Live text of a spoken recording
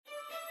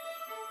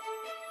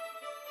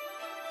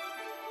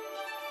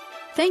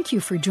Thank you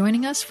for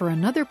joining us for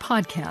another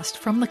podcast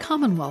from the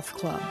Commonwealth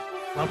Club.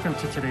 Welcome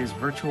to today's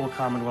virtual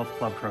Commonwealth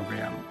Club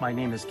program. My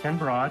name is Ken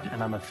Broad,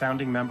 and I'm a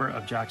founding member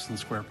of Jackson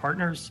Square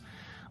Partners,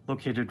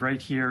 located right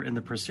here in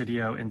the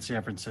Presidio in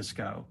San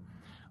Francisco.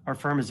 Our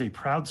firm is a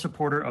proud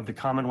supporter of the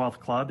Commonwealth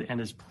Club and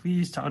is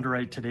pleased to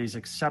underwrite today's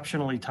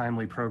exceptionally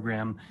timely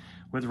program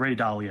with Ray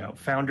Dalio,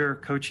 founder,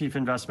 co-chief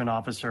investment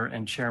officer,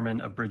 and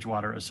chairman of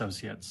Bridgewater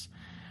Associates.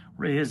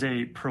 Ray is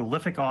a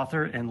prolific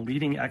author and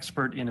leading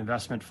expert in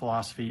investment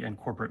philosophy and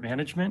corporate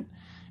management.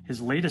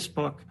 His latest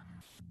book,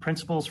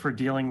 Principles for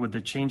Dealing with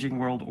the Changing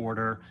World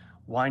Order,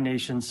 Why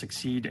Nations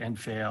Succeed and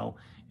Fail,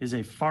 is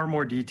a far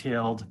more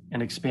detailed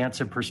and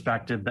expansive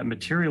perspective that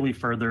materially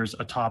furthers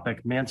a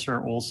topic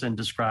Mansur Olson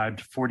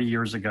described 40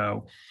 years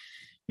ago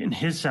in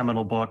his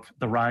seminal book,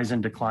 The Rise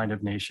and Decline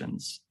of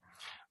Nations.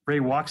 Ray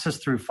walks us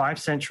through 5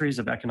 centuries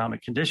of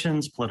economic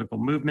conditions, political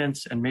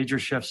movements, and major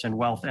shifts in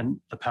wealth and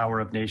the power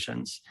of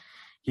nations.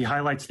 He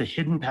highlights the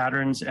hidden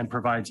patterns and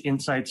provides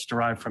insights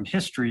derived from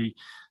history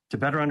to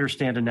better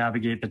understand and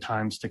navigate the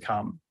times to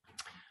come.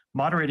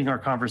 Moderating our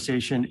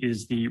conversation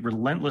is the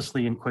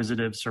relentlessly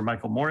inquisitive Sir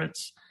Michael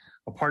Moritz,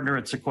 a partner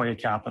at Sequoia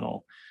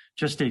Capital.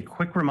 Just a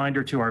quick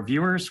reminder to our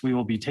viewers, we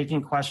will be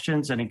taking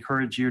questions and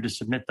encourage you to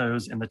submit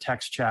those in the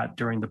text chat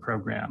during the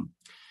program.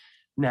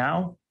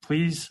 Now,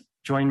 please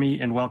join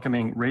me in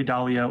welcoming Ray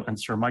Dalio and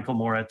Sir Michael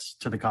Moritz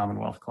to the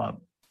Commonwealth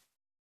Club.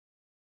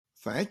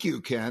 Thank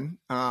you, Ken.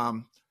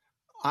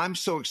 I'm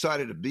so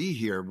excited to be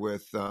here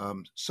with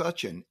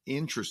such an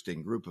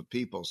interesting group of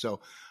people. So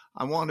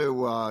I want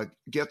to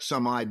get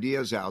some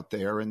ideas out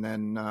there and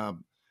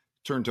then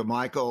turn to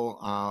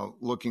Michael,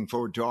 looking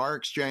forward to our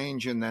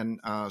exchange and then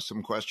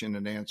some question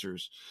and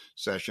answers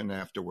session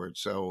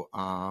afterwards. So,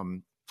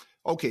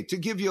 okay, to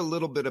give you a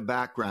little bit of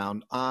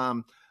background,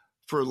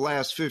 for the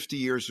last 50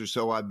 years or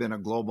so, I've been a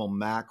global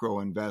macro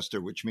investor,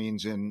 which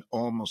means in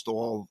almost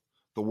all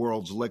the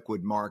world's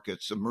liquid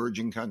markets,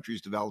 emerging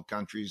countries, developed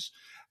countries,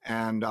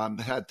 and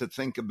had to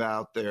think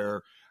about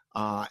their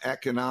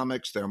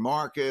economics, their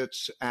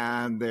markets,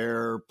 and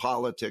their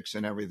politics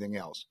and everything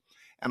else.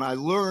 And I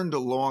learned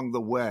along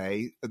the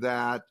way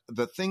that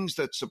the things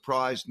that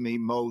surprised me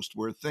most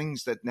were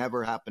things that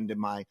never happened in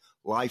my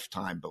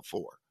lifetime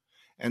before.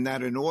 And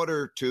that in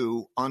order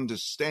to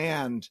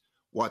understand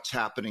what's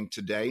happening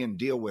today and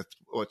deal with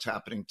what's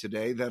happening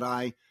today, that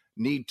I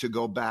need to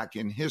go back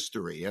in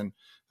history. And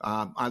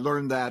I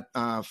learned that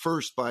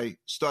first by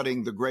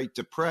studying the Great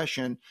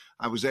Depression.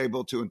 I was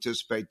able to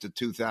anticipate the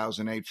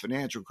 2008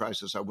 financial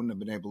crisis. I wouldn't have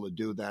been able to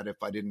do that if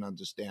I didn't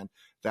understand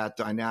that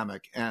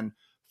dynamic. And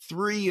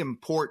 3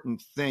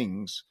 important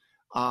things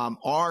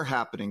are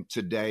happening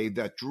today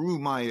that drew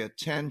my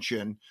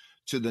attention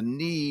to the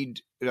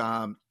need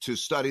to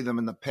study them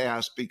in the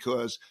past,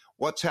 because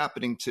what's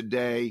happening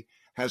today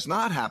has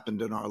not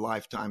happened in our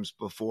lifetimes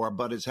before,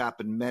 but has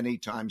happened many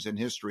times in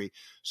history.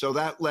 So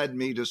that led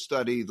me to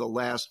study the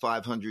last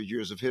 500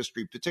 years of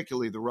history,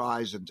 particularly the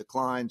rise and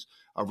declines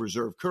of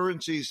reserve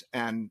currencies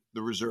and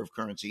the reserve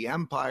currency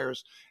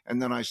empires.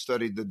 And then I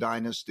studied the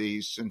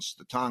dynasties since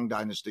the Tang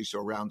Dynasty, so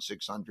around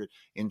 600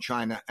 in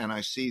China, and I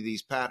see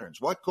these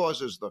patterns. What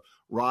causes the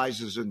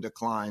rises and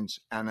declines,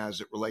 and as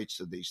it relates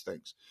to these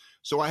things?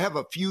 So I have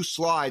a few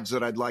slides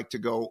that I'd like to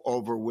go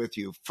over with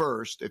you.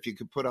 First, if you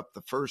could put up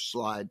the first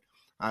slide,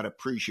 I'd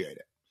appreciate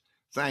it.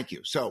 Thank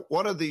you. So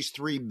what are these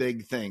 3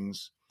 big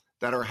things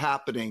that are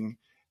happening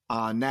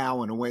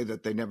now in a way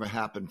that they never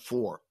happened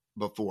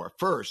before?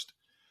 First,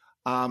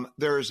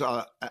 there's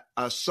a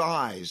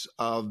size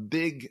of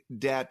big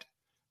debt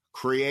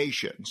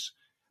creations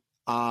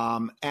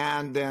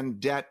and then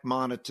debt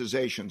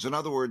monetizations. In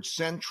other words,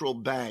 central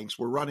banks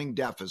were running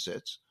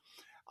deficits,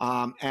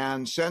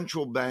 and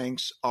central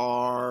banks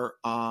are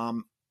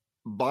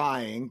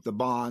buying the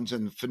bonds,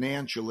 and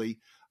financially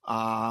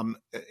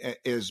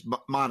is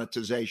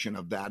monetization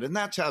of that. And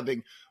that's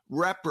having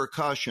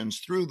repercussions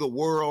through the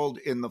world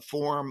in the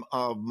form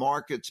of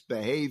markets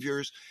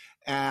behaviors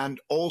and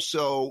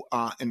also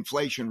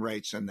inflation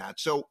rates and that.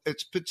 So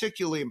it's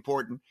particularly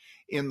important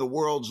in the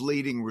world's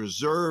leading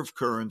reserve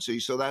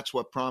currency. So that's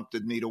what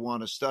prompted me to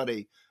want to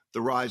study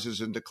the rises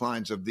and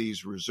declines of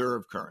these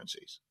reserve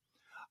currencies.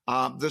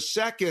 The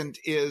second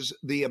is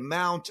the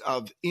amount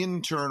of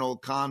internal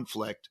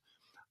conflict,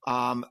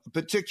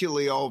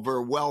 particularly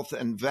over wealth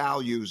and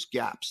values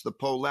gaps, the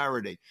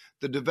polarity,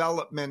 the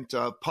development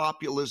of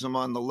populism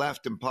on the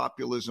left and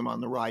populism on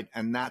the right,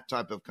 and that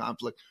type of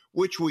conflict,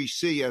 which we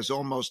see as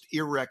almost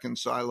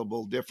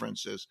irreconcilable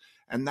differences.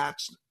 And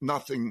that's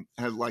nothing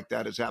like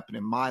that has happened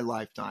in my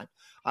lifetime.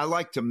 I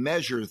like to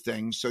measure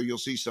things, so you'll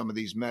see some of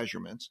these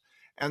measurements.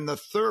 And the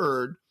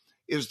third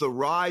is the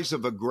rise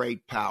of a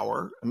great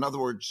power, in other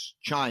words,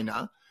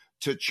 China,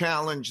 to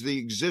challenge the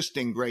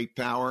existing great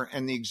power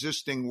and the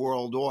existing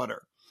world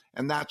order.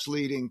 And that's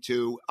leading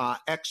to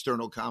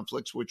external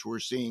conflicts, which we're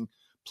seeing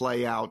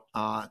play out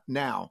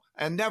now.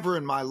 And never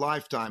in my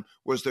lifetime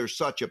was there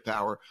such a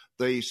power.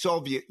 The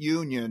Soviet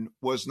Union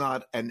was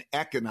not an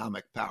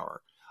economic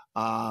power.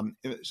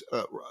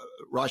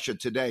 Russia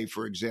today,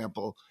 for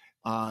example,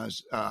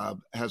 has a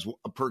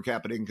per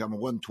capita income of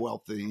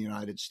 1/12 of the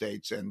United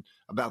States and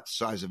about the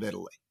size of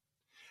Italy.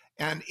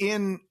 And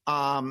in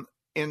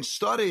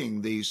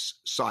studying these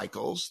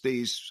cycles,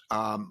 these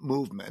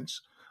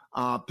movements,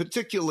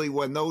 particularly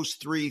when those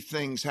three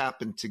things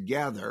happen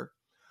together,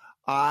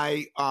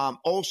 I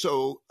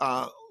also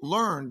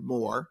learned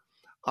more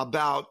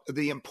about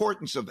the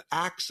importance of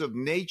acts of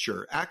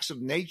nature. Acts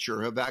of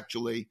nature have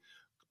actually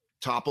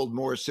toppled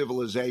more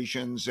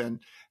civilizations and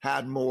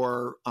had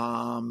more,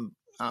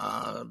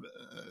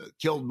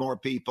 killed more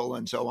people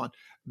and so on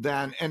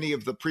than any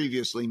of the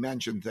previously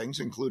mentioned things,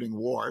 including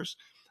wars.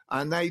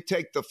 And they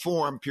take the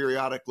form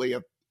periodically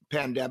of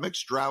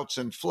pandemics, droughts,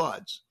 and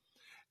floods.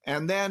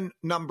 And then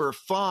number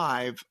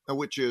 5,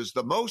 which is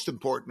the most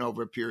important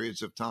over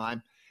periods of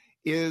time,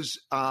 is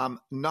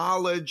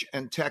knowledge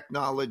and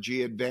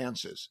technology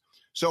advances.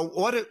 So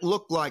what it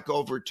looked like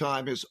over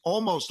time is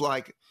almost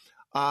like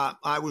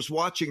I was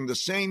watching the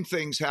same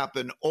things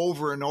happen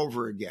over and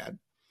over again.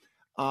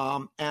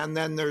 And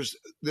then there's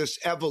this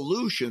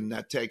evolution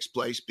that takes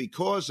place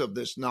because of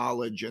this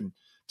knowledge and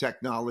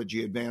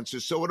technology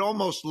advances. So it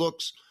almost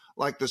looks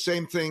like the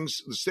same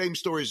things, the same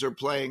stories are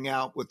playing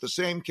out with the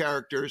same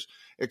characters,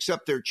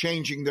 except they're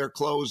changing their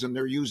clothes and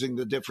they're using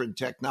the different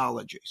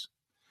technologies.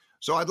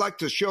 So I'd like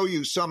to show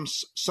you some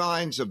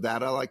signs of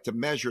that. I like to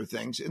measure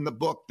things. In the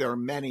book, there are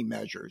many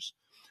measures,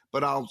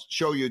 but I'll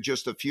show you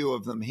just a few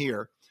of them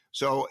here.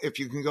 So if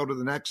you can go to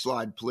the next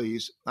slide,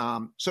 please.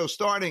 So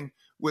starting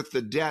with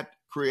the debt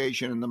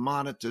creation and the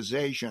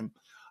monetization,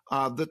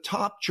 the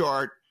top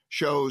chart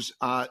shows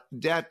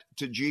debt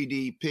to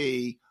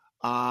GDP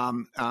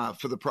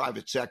for the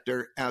private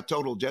sector,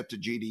 total debt to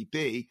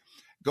GDP,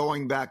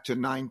 going back to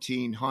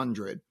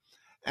 1900.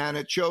 And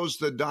it shows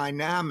the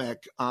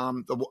dynamic,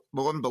 the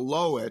one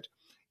below it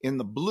in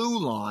the blue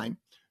line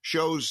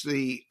shows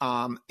the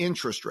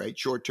interest rate,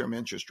 short-term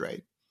interest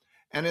rate.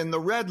 And in the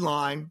red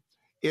line,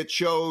 it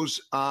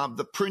shows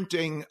the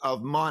printing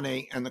of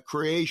money and the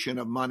creation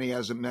of money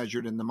as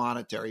measured in the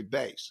monetary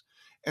base.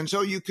 And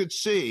so you could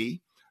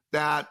see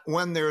that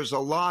when there's a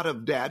lot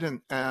of debt,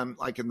 and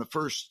like in the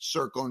first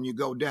circle, and you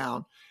go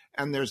down,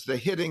 and there's the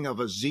hitting of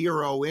a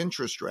zero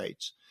interest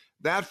rates,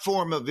 that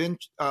form of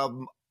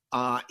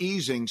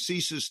easing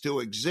ceases to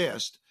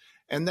exist.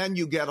 And then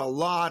you get a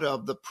lot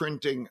of the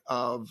printing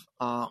of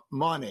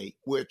money,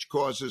 which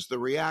causes the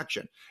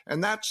reaction.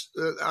 And that's,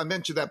 I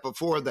mentioned that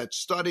before, that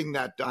studying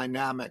that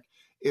dynamic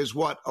is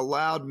what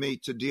allowed me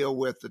to deal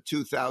with the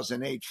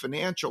 2008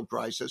 financial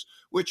crisis,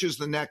 which is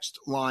the next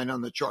line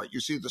on the chart.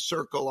 You see the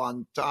circle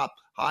on top,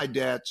 high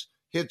debts,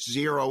 hits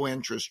zero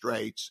interest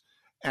rates,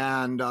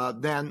 and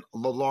then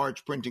the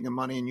large printing of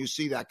money. And you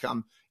see that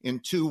come in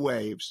two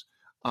waves,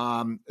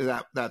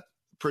 that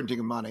printing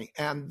of money.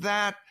 And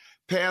that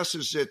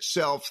passes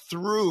itself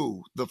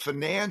through the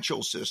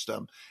financial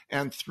system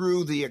and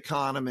through the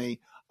economy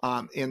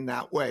in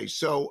that way.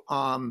 So,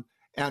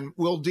 and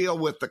we'll deal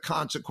with the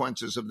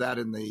consequences of that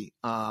in the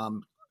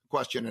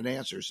question and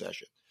answer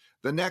session.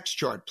 The next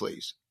chart,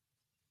 please.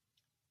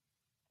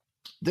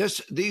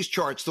 These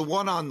charts, the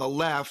one on the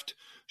left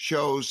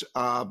shows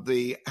how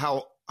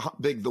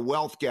big the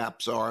wealth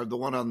gaps are. The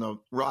one on the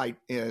right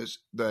is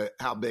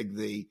how big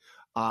the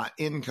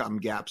income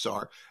gaps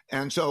are.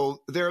 And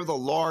so they're the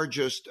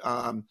largest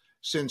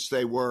since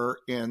they were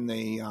in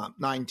the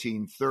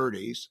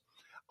 1930s.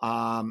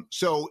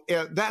 So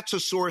that's a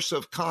source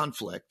of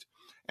conflict.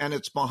 And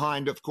it's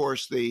behind, of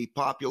course, the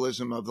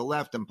populism of the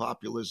left and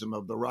populism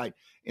of the right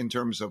in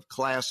terms of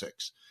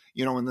classics.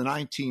 You know, in the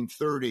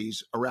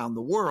 1930s around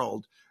the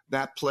world,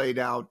 that played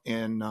out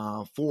in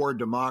 4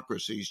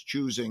 democracies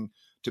choosing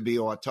to be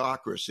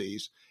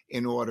autocracies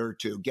in order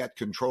to get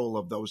control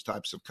of those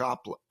types of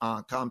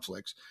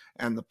conflicts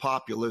and the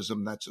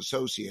populism that's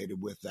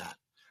associated with that.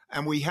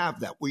 And we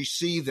have that. We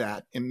see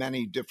that in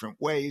many different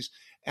ways.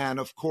 And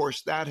of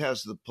course, that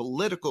has the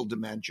political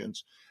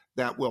dimensions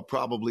that we'll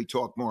probably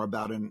talk more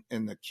about in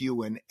the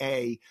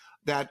Q&A,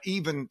 that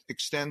even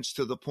extends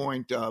to the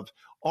point of,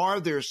 are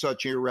there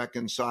such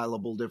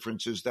irreconcilable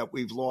differences that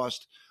we've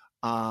lost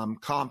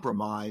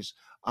compromise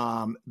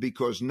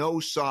because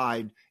no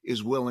side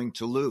is willing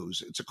to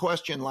lose? It's a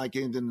question like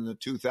in the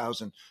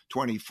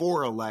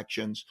 2024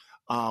 elections,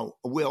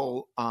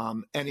 will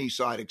any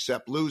side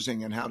accept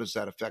losing, and how does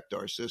that affect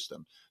our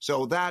system?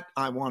 So that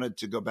I wanted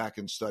to go back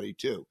and study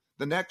too.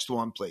 The next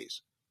one,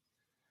 please.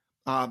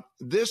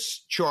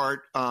 This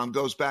chart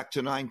goes back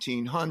to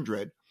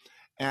 1900,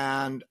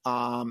 and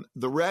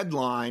the red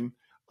line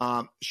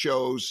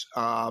shows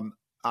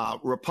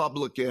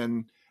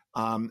Republican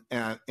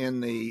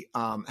in the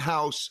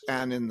House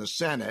and in the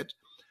Senate,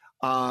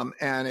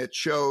 and it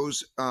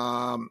shows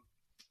how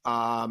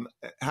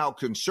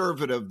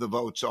conservative the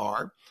votes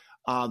are.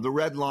 The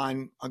red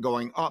line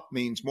going up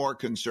means more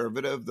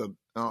conservative. The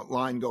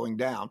line going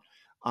down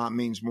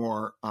means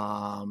more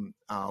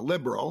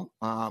liberal,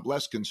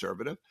 less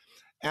conservative.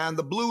 And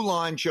the blue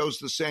line shows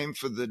the same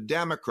for the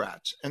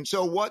Democrats. And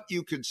so what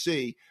you could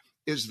see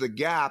is the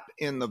gap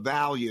in the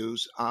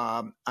values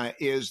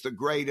is the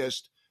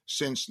greatest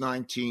since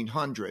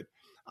 1900.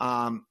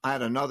 I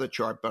had another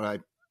chart,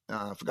 but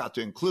I forgot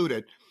to include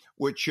it,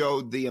 which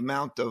showed the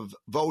amount of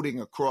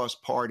voting across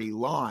party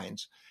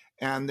lines.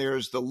 And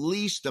there's the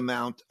least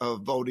amount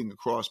of voting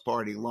across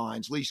party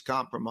lines, least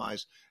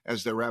compromise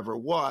as there ever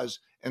was.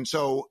 And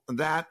so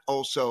that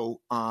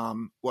also,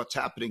 what's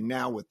happening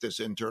now with this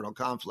internal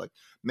conflict,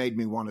 made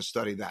me want to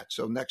study that.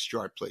 So next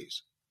chart,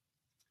 please.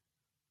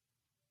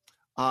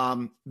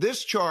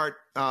 This chart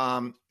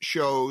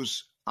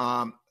shows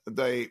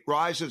the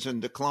rises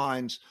and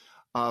declines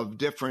of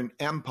different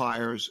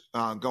empires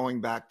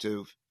going back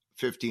to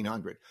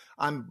 1500.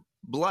 I'm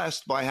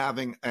blessed by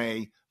having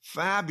a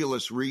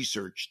fabulous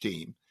research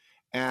team,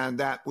 and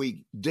that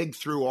we dig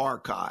through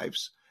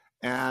archives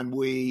and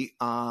we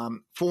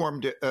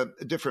formed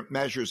different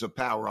measures of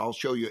power. I'll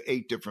show you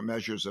 8 different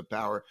measures of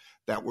power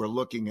that we're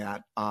looking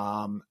at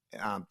to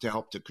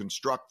help to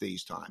construct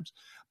these times.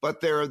 But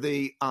they're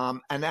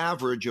an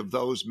average of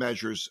those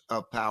measures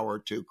of power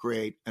to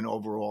create an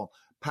overall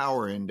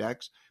power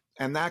index,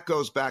 and that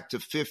goes back to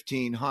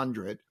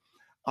 1500.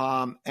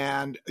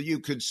 And you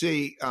could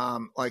see,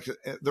 like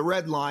the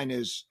red line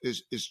is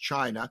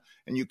China,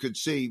 and you could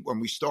see when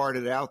we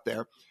started out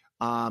there,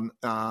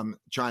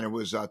 China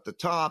was at the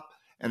top,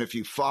 and if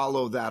you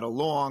follow that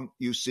along,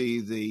 you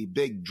see the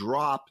big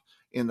drop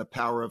in the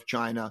power of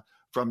China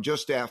from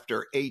just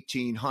after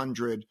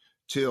 1800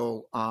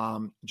 till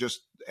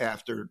just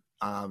after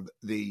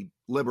the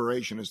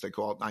liberation, as they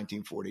call it,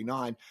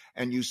 1949,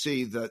 and you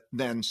see that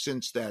then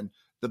since then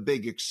the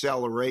big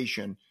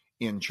acceleration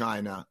in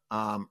China,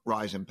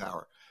 rise in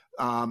power.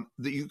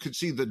 You could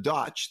see the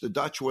Dutch. The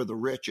Dutch were the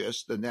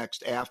richest, the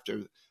next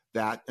after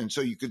that. And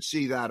so you could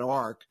see that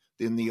arc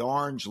in the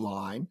orange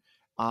line.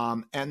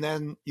 And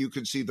then you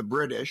could see the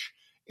British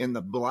in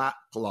the black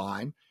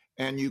line.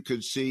 And you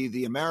could see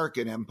the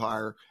American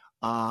Empire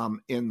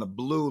in the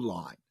blue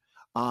line.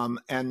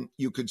 And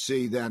you could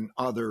see then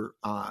other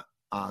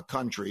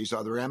countries,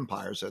 other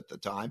empires at the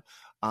time,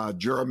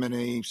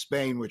 Germany,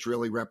 Spain, which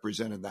really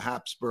represented the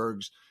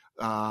Habsburgs,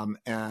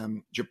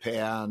 and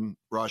Japan,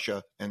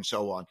 Russia, and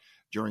so on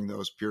during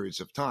those periods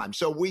of time.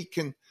 So we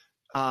can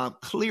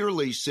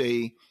clearly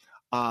see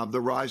the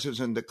rises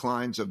and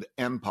declines of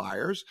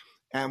empires,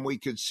 and we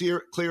could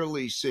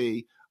clearly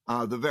see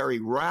the very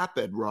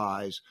rapid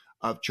rise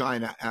of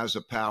China as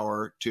a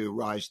power to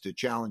rise to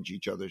challenge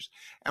each other's.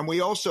 And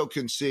we also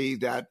can see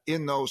that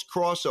in those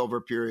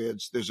crossover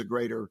periods, there's a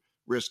greater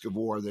risk of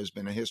war. There's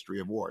been a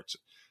history of war.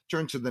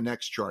 Turn to the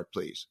next chart,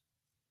 please.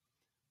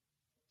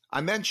 I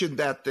mentioned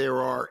that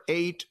there are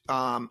 8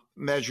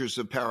 measures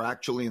of power.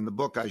 Actually, in the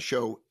book, I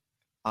show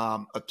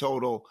a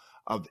total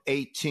of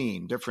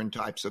 18 different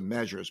types of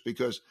measures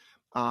because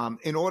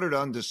in order to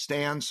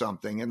understand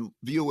something and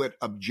view it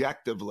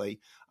objectively,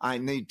 I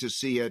need to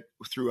see it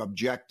through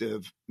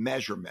objective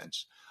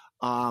measurements.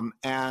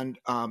 And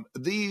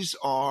these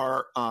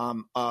are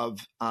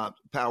of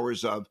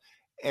powers of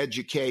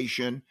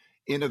education,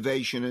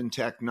 innovation and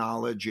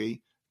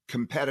technology,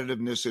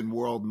 competitiveness in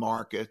world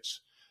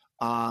markets,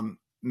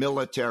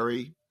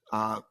 military,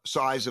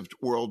 size of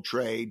world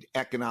trade,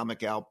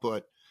 economic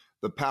output,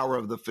 the power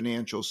of the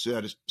financial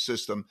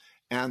system,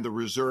 and the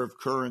reserve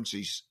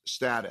currency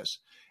status.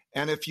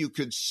 And if you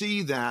could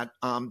see that,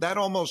 that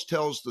almost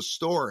tells the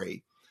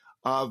story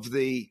of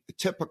the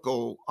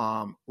typical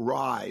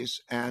rise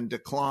and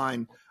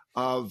decline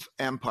of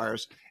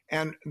empires.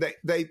 And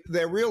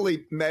they're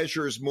really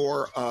measures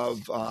more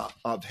of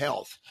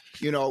health.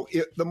 You know,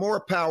 the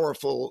more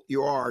powerful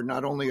you are,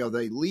 not only are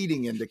they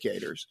leading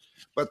indicators,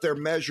 but they're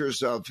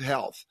measures of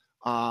health.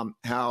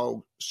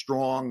 How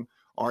strong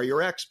are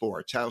your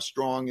exports? How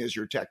strong is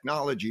your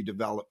technology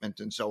development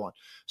and so on?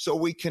 So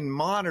we can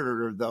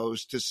monitor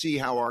those to see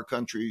how our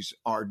countries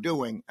are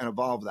doing and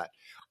evolve that.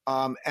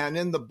 And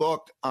in the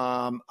book,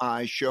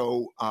 I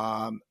show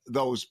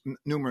those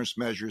numerous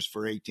measures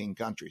for 18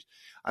 countries.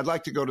 I'd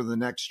like to go to the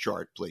next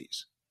chart,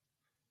 please.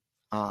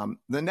 The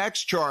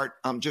next chart,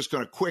 I'm just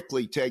going to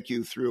quickly take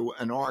you through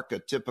an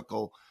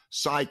archetypical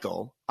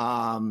cycle,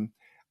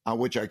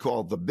 which I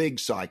call the big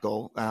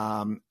cycle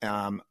of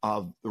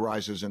the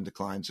rises and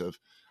declines of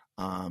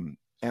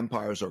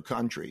empires or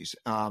countries.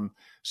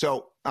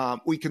 So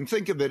we can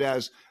think of it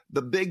as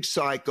the big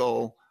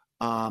cycle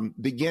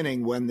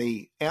beginning when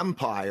the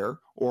empire,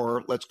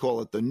 or let's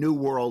call it the New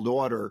World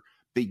Order,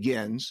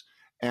 begins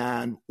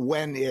and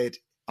when it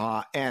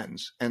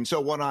ends. And so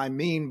what I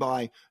mean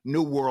by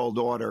New World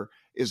Order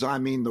is I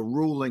mean the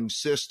ruling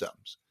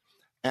systems.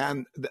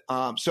 And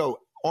so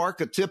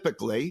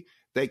archetypically,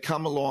 they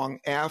come along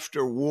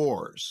after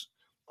wars.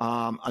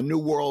 A New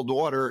World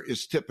Order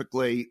is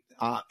typically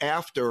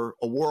after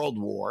a world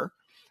war,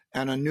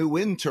 and a new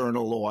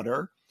internal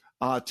order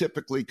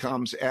typically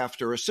comes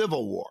after a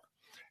civil war.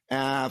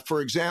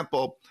 For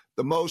example,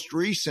 the most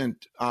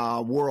recent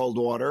world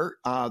order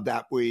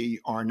that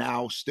we are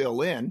now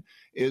still in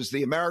is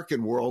the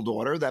American world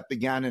order that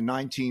began in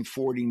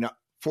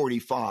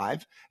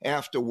 1945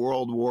 after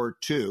World War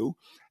II.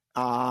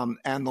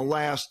 And the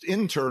last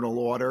internal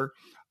order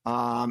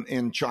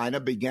in China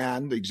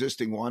the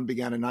existing one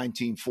began in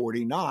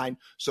 1949.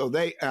 So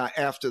they,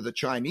 after the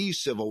Chinese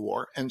Civil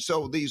War. And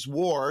so these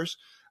wars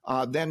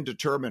then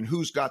determine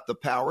who's got the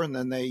power, and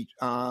then they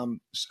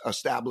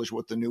establish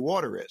what the new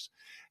order is.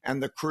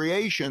 And the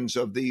creations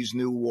of these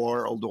new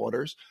world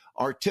orders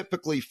are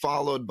typically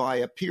followed by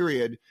a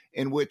period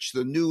in which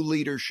the new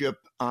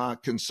leadership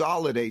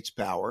consolidates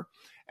power,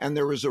 and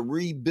there is a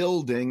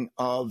rebuilding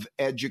of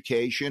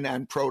education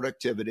and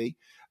productivity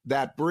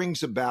that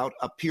brings about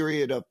a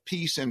period of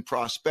peace and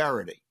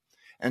prosperity.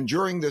 And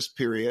during this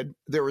period,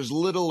 there is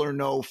little or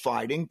no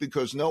fighting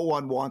because no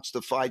one wants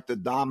to fight the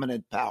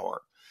dominant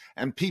power.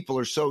 And people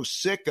are so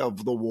sick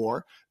of the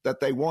war that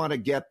they want to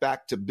get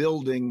back to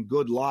building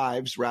good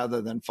lives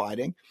rather than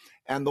fighting.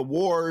 And the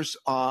wars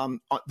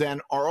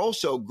then are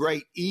also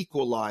great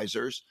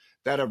equalizers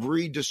that have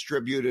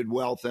redistributed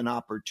wealth and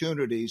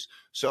opportunities.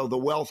 So the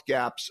wealth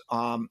gaps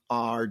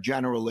are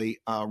generally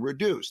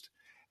reduced.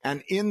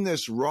 And in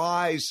this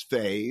rise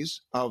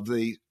phase of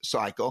the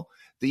cycle,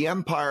 the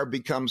empire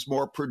becomes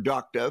more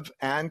productive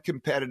and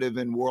competitive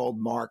in world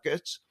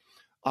markets.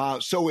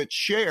 So its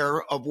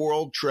share of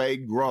world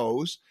trade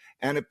grows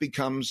and it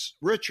becomes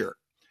richer.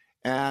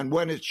 And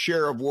when its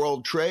share of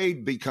world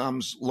trade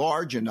becomes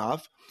large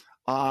enough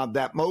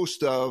that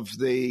most of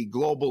the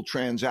global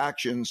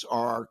transactions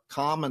are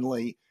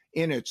commonly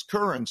in its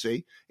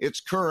currency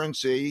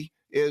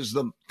is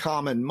the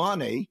common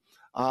money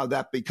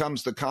that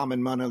becomes the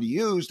common money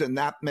used, and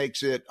that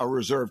makes it a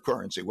reserve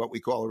currency, what we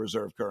call a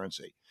reserve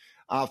currency.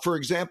 For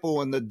example,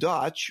 when the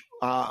Dutch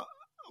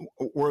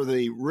were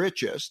the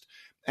richest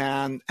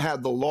and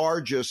had the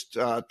largest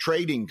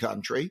trading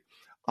country,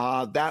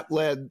 that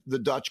led the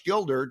Dutch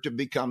guilder to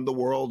become the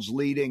world's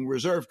leading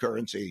reserve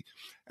currency.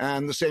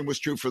 And the same was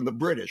true for the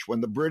British. When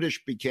the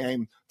British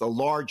became the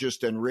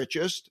largest and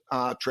richest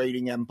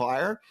trading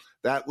empire,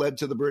 that led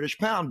to the British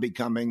pound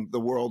becoming the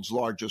world's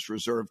largest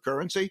reserve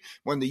currency.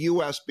 When the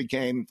U.S.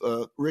 became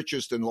the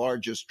richest and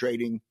largest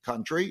trading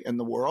country in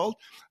the world,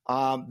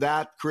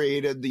 that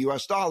created the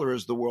U.S. dollar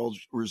as the world's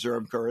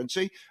reserve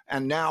currency.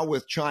 And now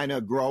with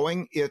China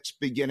growing, it's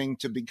beginning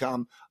to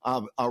become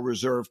a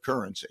reserve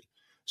currency.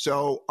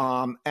 So,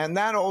 and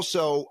that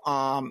also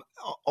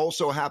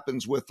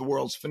happens with the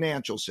world's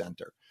financial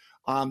center.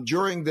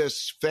 During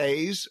this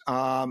phase,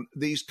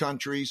 these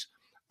countries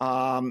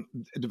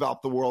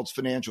developed the world's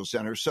financial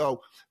center.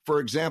 So, for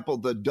example,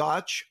 the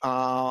Dutch,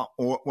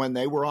 when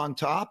they were on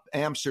top,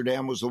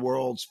 Amsterdam was the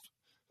world's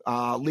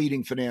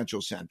leading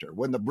financial center.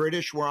 When the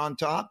British were on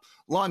top,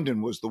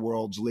 London was the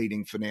world's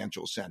leading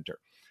financial center.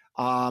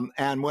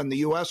 And when the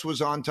U.S.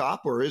 was on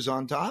top or is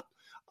on top,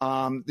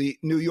 the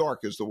New York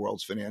is the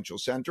world's financial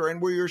center.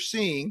 And we are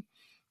seeing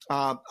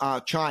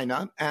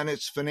China and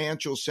its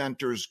financial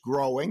centers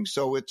growing.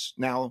 So it's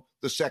now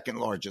the second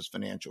largest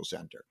financial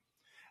center.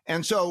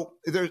 And so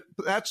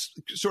that's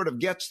sort of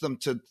gets them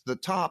to the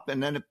top,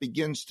 and then it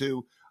begins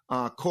to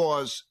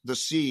cause the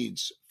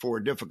seeds for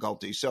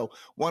difficulty. So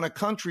when a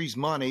country's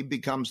money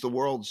becomes the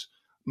world's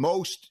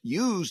most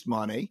used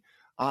money,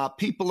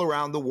 people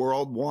around the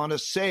world want to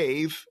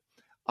save.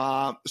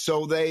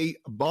 So they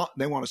want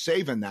to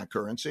save in that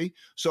currency.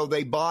 So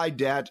they buy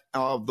debt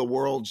of the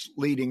world's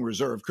leading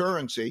reserve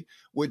currency,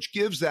 which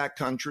gives that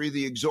country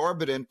the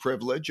exorbitant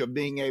privilege of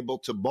being able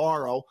to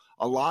borrow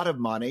a lot of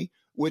money,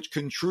 which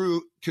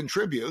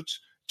contributes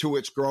to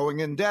its growing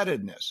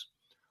indebtedness.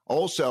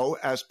 Also,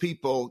 as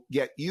people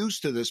get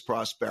used to this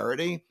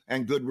prosperity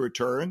and good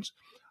returns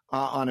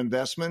on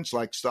investments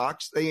like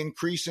stocks, they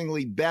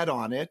increasingly bet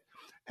on it.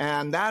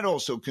 And that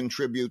also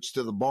contributes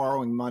to the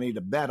borrowing money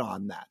to bet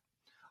on that.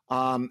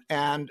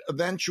 And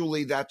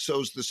eventually that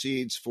sows the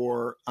seeds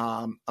for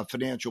a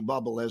financial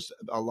bubble as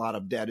a lot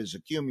of debt is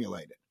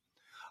accumulated.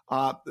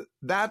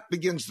 That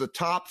begins the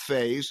top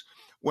phase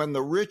when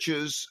the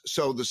riches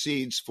sow the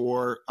seeds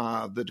for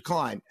the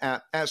decline.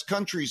 As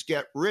countries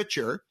get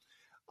richer,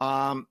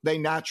 they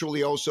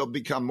naturally also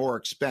become more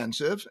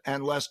expensive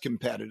and less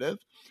competitive,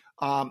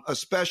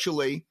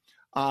 especially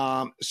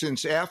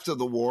since after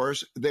the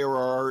wars,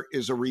 there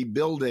is a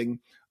rebuilding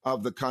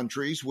of the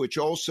countries, which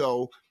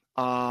also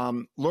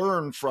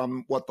learn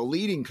from what the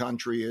leading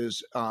country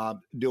is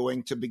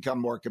doing to become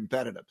more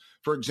competitive.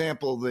 For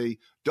example, the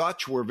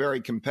Dutch were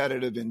very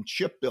competitive in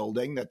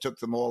shipbuilding that took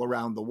them all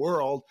around the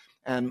world,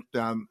 and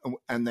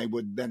they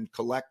would then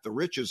collect the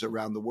riches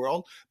around the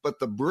world. But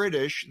the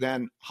British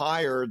then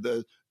hired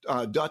the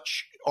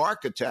Dutch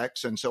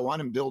architects and so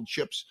on and build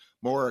ships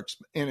more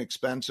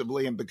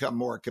inexpensively and become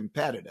more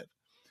competitive.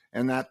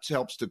 And that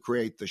helps to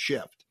create the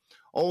shift.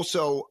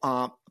 Also,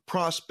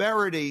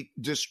 prosperity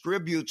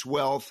distributes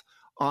wealth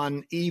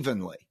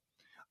unevenly.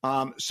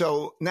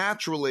 So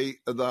naturally,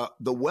 the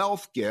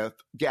wealth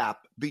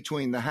gap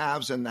between the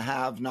haves and the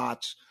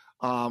have-nots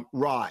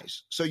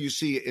rise. So you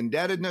see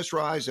indebtedness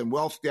rise and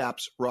wealth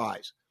gaps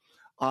rise.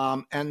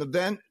 And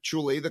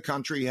eventually, the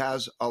country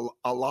has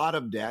a lot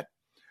of debt,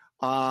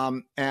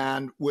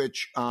 and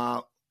which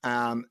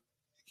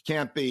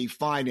can't be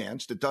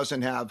financed. It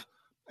doesn't have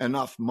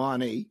enough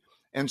money.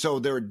 And so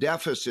there are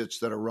deficits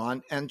that are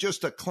run. And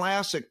just a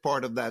classic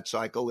part of that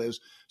cycle is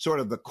sort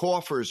of the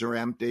coffers are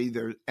empty,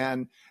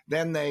 and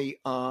then they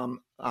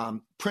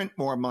print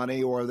more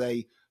money, or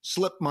they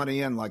slip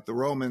money in, like the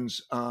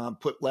Romans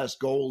put less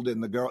gold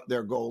in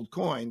their gold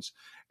coins.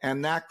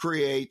 And that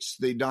creates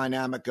the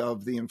dynamic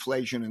of the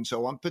inflation and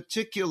so on,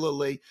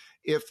 particularly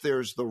if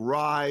there's the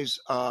rise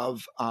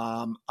of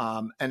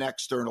an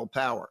external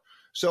power.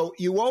 So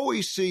you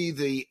always see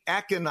the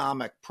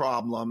economic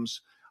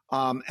problems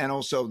and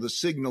also the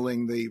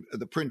signaling,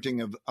 the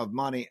printing of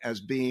money as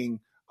being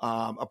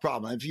a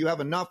problem. If you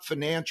have enough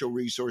financial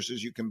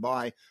resources, you can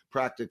buy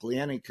practically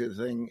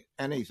anything,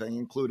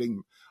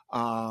 including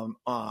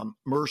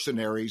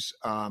mercenaries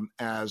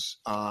as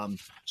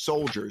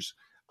soldiers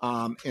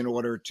in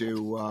order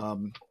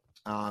to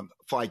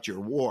fight your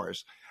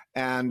wars.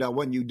 And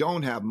when you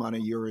don't have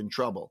money, you're in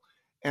trouble.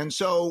 And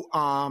so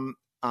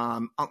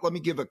let me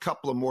give a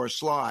couple of more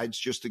slides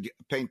just to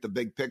paint the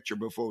big picture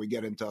before we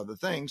get into other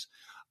things.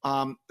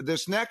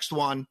 This next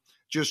one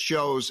just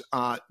shows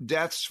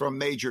deaths from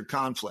major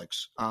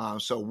conflicts,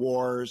 so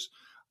wars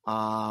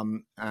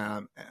over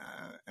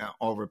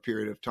a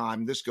period of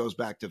time. This goes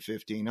back to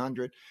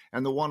 1500.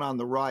 And the one on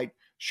the right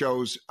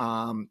shows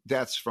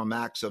deaths from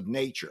acts of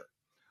nature,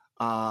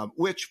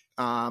 which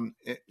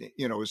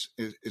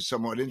is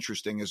somewhat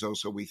interesting as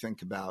also we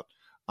think about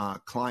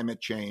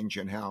climate change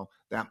and how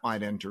that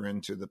might enter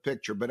into the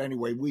picture. But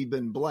anyway, we've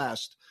been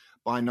blessed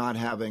by not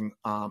having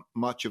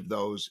much of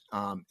those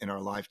in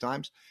our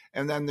lifetimes.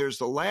 And then there's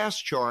the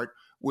last chart,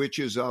 which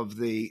is of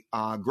the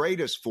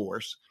greatest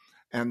force.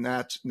 And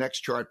that's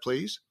next chart,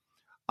 please.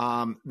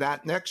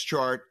 That next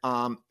chart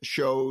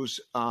shows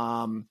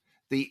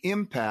the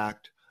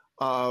impact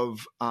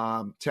of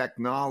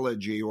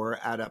technology or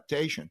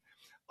adaptation.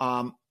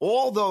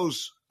 All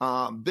those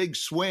big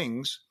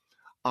swings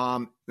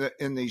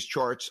in these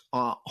charts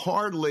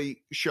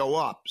hardly show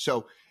up.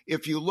 So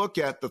if you look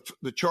at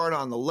the chart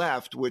on the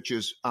left, which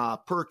is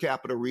per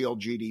capita real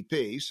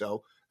GDP,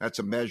 so that's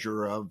a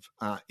measure of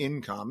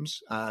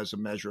incomes as a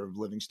measure of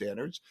living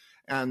standards,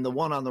 and the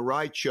one on the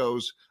right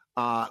shows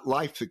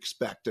life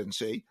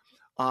expectancy,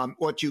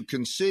 what you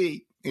can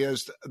see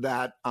is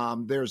that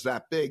there's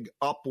that big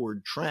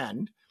upward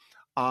trend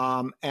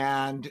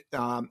and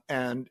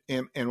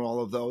in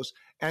all of those.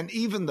 And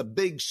even the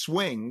big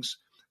swings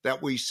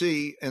that we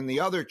see in the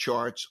other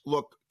charts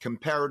look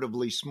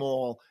comparatively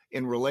small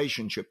in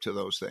relationship to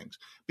those things,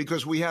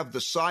 because we have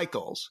the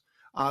cycles.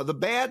 The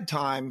bad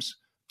times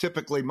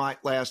typically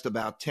might last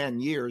about 10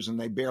 years and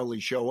they barely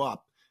show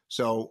up.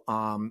 So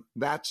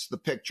that's the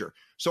picture.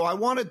 So I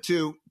wanted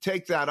to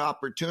take that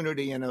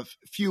opportunity in a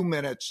few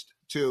minutes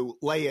to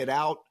lay it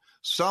out,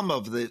 some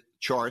of the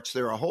charts.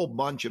 There are a whole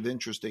bunch of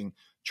interesting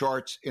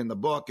charts in the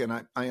book.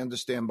 And I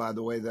understand, by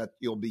the way, that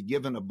you'll be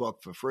given a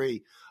book for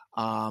free.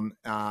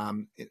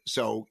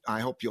 So I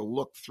hope you'll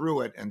look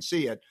through it and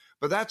see it.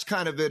 But that's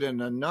kind of it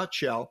in a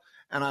nutshell.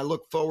 And I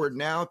look forward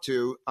now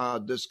to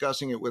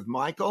discussing it with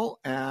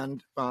Michael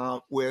and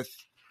with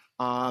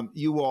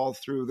you all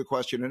through the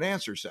question and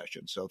answer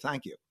session. So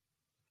thank you.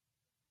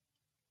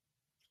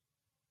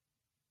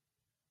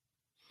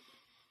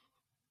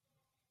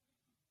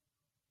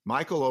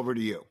 Michael, over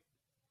to you.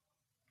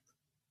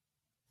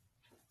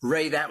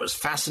 Ray, that was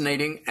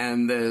fascinating,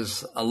 and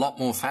there's a lot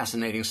more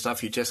fascinating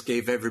stuff. You just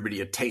gave everybody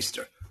a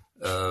taster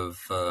of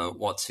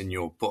what's in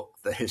your book,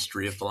 The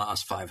History of the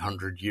Last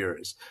 500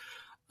 Years.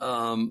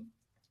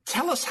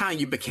 Tell us how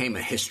you became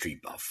a history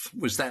buff.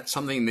 Was that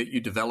something that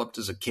you developed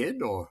as a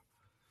kid, or?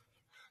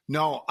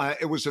 No,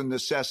 it was a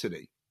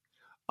necessity.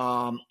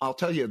 I'll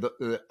tell you,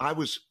 I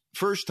was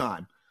first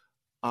time.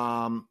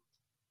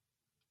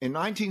 In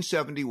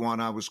 1971,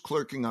 I was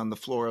clerking on the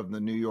floor of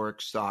the New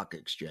York Stock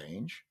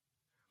Exchange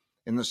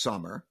in the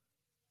summer.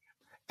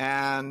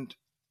 And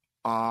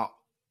on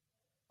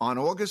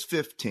August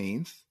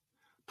 15th,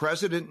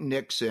 President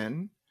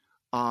Nixon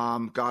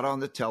got on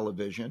the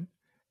television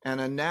and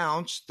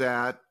announced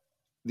that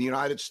the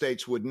United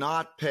States would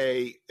not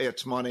pay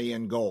its money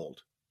in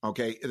gold.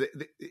 Okay.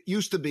 It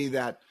used to be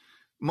that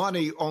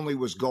money only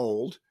was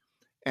gold,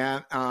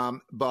 and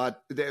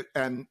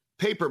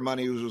paper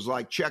money was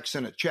like checks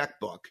in a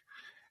checkbook.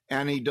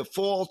 And he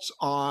defaults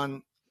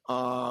on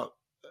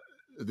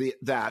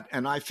that.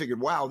 And I figured,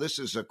 wow, this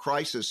is a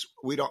crisis.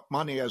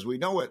 Money as we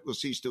know it will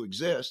cease to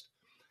exist.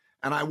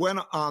 And I went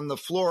on the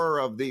floor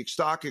of the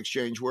stock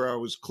exchange where I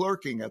was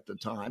clerking at the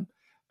time.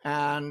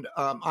 And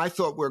I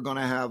thought we were going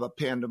to have a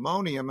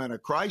pandemonium and a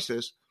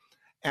crisis.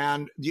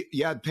 And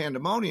you had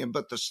pandemonium,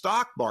 but the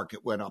stock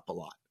market went up a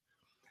lot.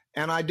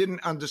 And I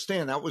didn't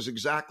understand. That was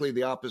exactly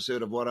the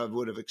opposite of what I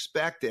would have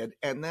expected.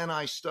 And then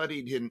I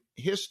studied in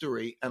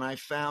history, and I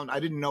found, I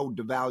didn't know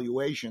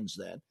devaluations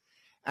then.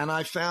 And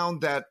I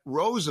found that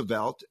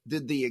Roosevelt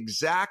did the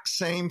exact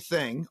same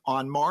thing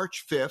on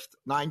March 5th,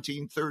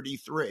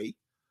 1933.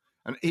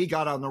 And he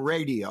got on the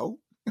radio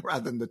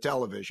rather than the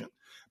television.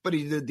 But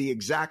he did the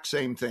exact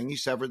same thing. He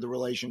severed the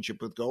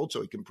relationship with gold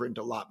so he can print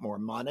a lot more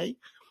money.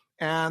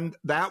 And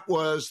that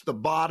was the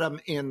bottom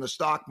in the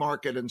stock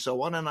market and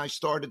so on. And I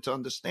started to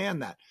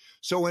understand that.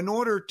 So in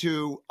order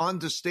to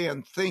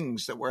understand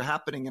things that were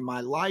happening in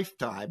my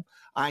lifetime,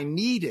 I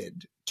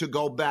needed to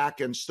go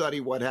back and study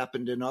what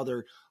happened in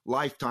other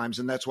lifetimes.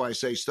 And that's why I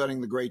say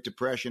studying the Great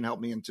Depression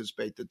helped me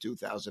anticipate the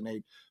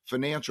 2008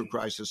 financial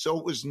crisis. So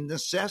it was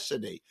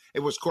necessity.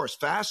 It was, of course,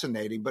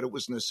 fascinating, but it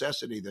was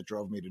necessity that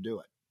drove me to do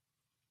it.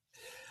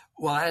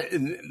 Well,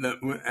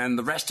 and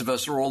the rest of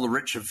us are all the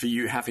richer for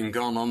you having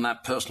gone on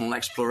that personal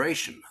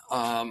exploration.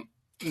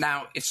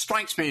 Now, it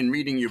strikes me in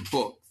reading your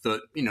book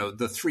that,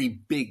 the three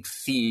big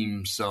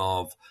themes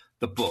of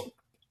the book,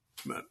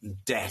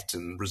 debt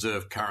and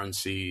reserve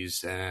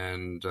currencies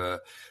and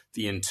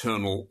the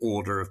internal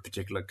order of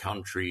particular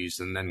countries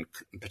and then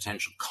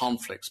potential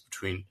conflicts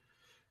between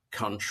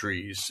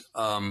countries,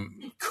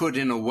 could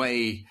in a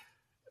way,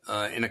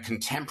 in a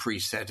contemporary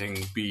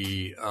setting,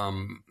 be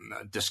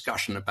a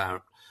discussion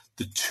about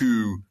the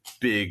two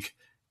big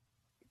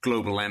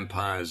global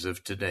empires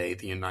of today,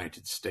 the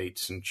United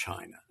States and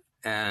China.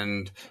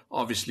 And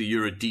obviously,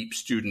 you're a deep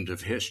student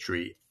of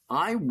history.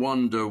 I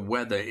wonder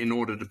whether, in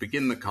order to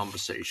begin the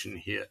conversation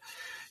here,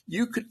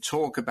 you could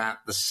talk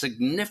about the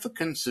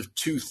significance of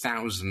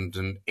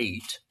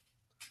 2008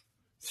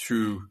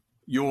 through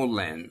your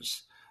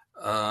lens,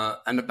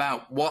 and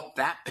about what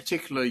that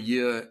particular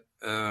year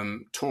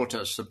taught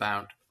us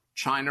about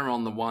China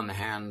on the one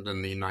hand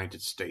and the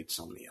United States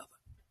on the other.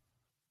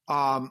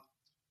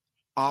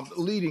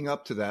 Leading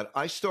up to that,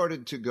 I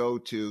started to go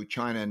to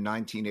China in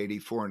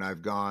 1984, and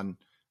I've gone.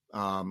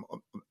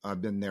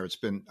 I've been there. It's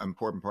been an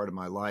important part of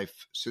my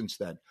life since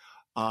then.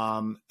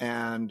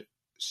 And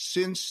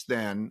since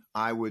then,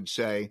 I would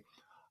say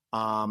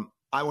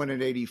I went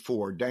in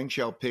 84. Deng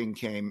Xiaoping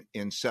came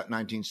in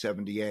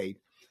 1978.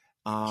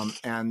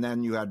 And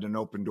then you had an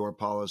open door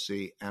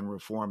policy and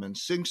reform. And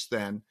since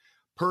then,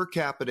 per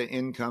capita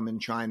income in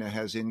China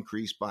has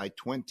increased by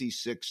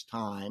 26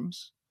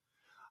 times.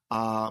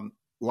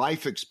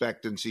 Life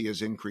expectancy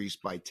has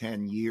increased by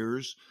 10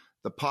 years.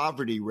 The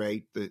poverty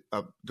rate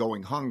of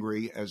going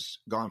hungry has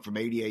gone from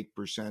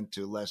 88%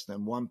 to less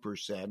than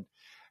 1%,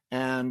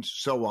 and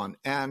so on.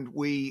 And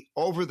we,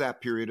 over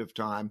that period of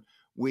time,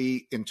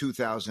 in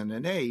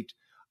 2008,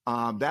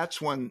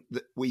 that's when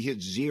we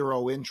hit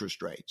zero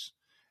interest rates.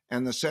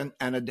 And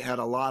it had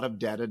a lot of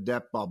debt, a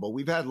debt bubble.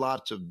 We've had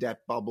lots of debt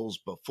bubbles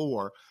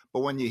before,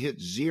 but when you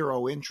hit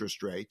zero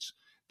interest rates,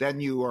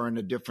 then you are in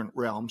a different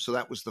realm. So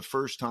that was the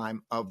first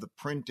time of the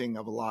printing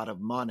of a lot of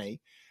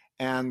money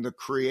and the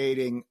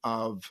creating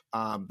of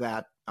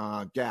that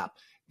gap.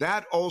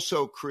 That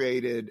also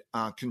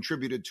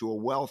contributed to a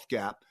wealth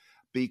gap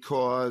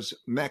because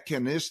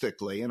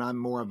mechanistically, and I'm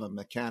more of a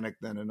mechanic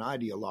than an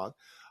ideologue,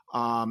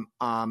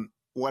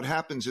 what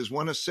happens is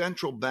when a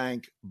central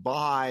bank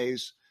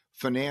buys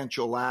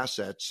financial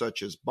assets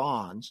such as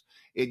bonds,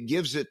 it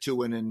gives it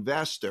to an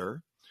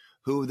investor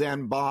who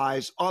then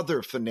buys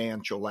other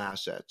financial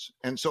assets.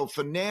 And so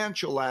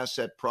financial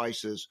asset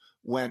prices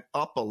went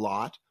up a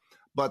lot,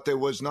 but there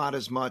was not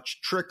as much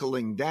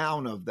trickling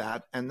down of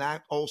that. And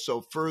that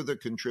also further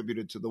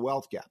contributed to the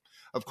wealth gap.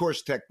 Of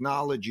course,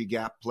 technology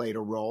gap played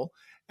a role.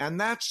 And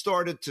that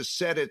started to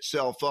set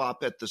itself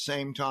up at the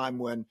same time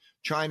when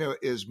China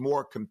is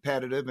more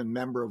competitive and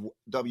member of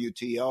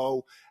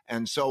WTO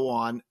and so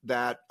on,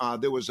 that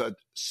there was a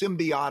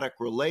symbiotic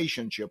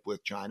relationship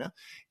with China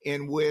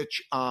in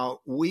which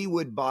we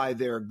would buy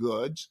their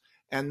goods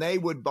and they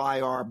would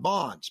buy our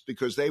bonds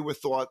because they were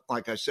thought,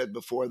 like I said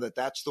before, that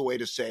that's the way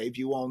to save.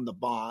 You own the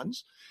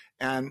bonds.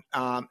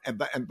 But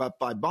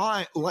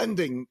by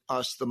lending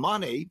us the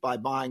money, by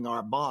buying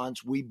our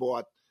bonds, we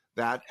bought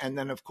that. And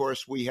then, of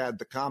course, we had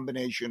the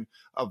combination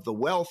of the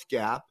wealth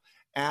gap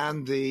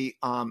and the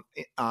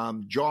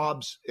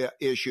jobs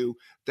issue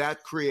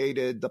that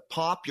created the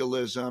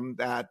populism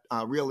that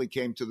really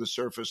came to the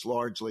surface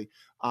largely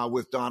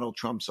with Donald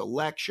Trump's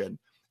election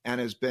and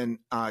has been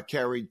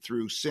carried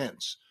through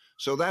since.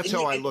 So that's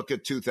how I look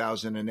at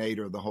 2008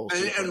 or the whole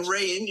sequence. And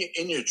Ray,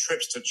 in your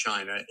trips to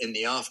China in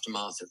the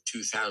aftermath of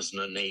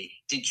 2008,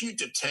 did you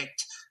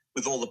detect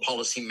with all the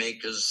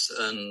policymakers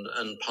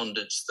and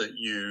pundits that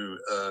you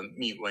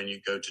meet when you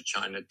go to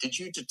China, did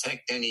you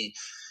detect any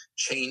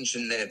change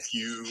in their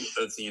view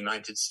of the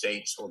United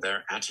States or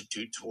their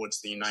attitude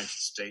towards the United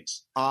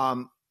States?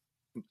 Not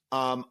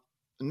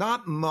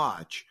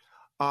much.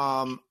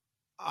 I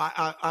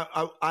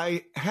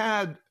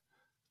had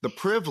the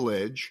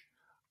privilege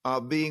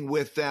of being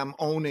with them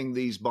owning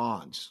these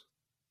bonds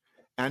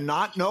and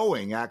not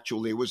knowing,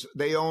 actually,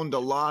 they owned a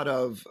lot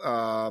of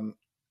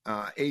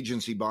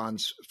agency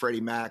bonds,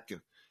 Freddie Mac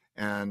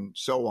and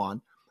so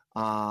on.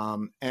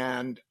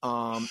 And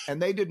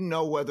they didn't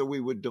know whether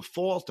we would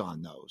default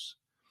on those.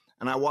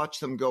 And I watched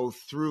them go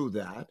through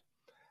that.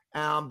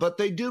 But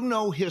they do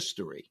know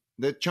history.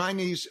 The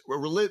Chinese,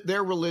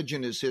 their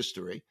religion is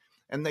history,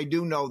 and they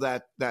do know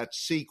that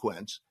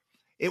sequence.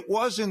 It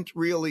wasn't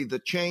really, the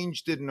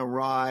change didn't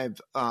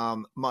arrive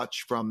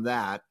much from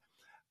that.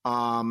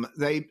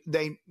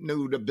 They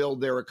knew to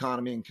build their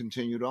economy and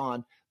continued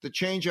on. the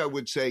change, I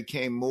would say,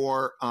 came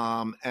more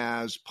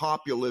as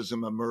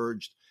populism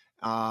emerged,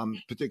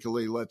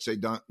 particularly, let's say,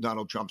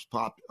 Donald Trump's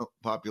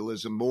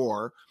populism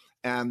more,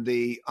 and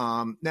the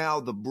now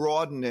the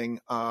broadening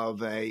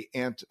of a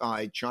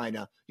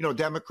anti-China.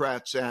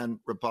 Democrats and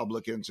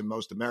Republicans and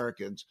most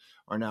Americans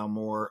are now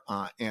more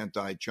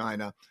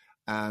anti-China,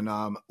 and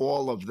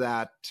all of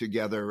that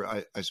together,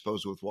 I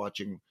suppose, with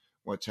watching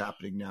what's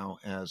happening now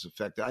has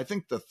affected. I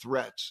think the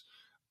threats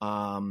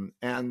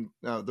and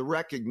the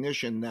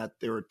recognition that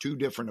there are two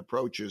different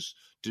approaches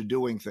to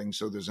doing things.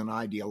 So there's an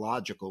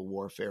ideological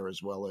warfare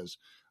as well as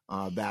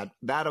that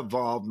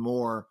evolved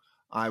more,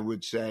 I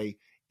would say,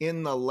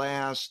 in the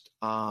last,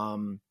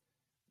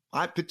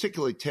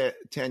 particularly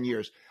 10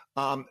 years.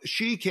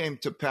 Xi came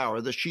to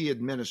power, the Xi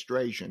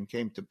administration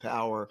came to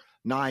power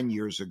 9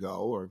 years ago,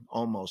 or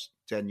almost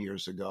 10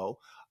 years ago.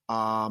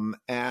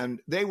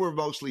 And they were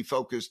mostly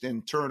focused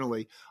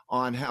internally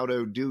on how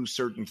to do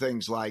certain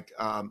things like,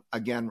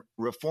 again,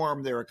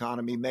 reform their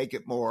economy, make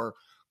it more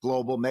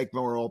global, make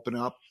more open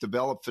up,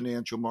 develop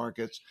financial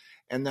markets,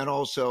 and then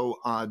also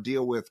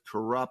deal with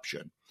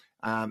corruption,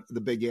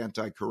 the big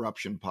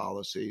anti-corruption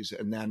policies.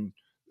 And then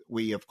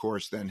we, of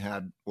course, then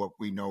had what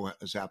we know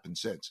has happened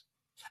since.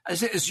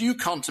 As you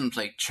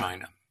contemplate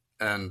China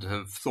and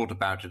have thought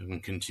about it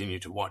and continue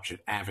to watch it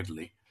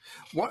avidly,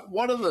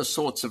 what are the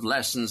sorts of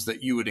lessons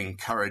that you would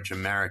encourage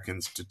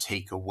Americans to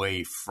take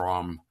away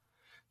from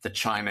the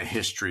China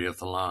history of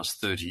the last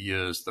 30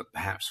 years that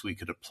perhaps we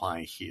could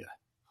apply here?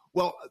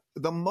 Well,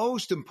 the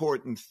most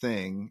important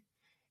thing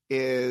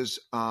is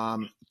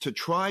to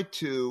try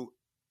to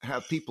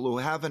have people who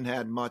haven't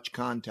had much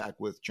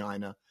contact with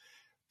China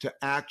to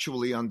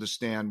actually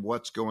understand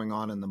what's going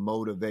on and the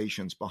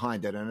motivations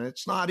behind it. And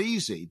it's not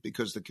easy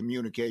because the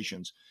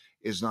communications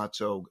is not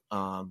so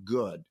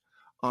good.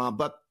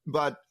 But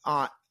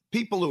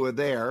people who are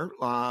there,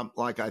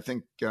 like I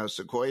think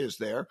Sequoia is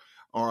there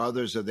or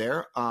others are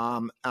there,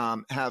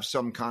 have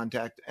some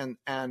contact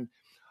and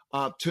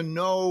to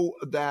know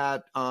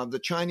that the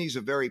Chinese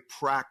are very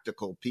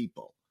practical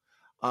people.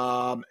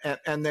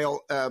 And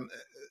they'll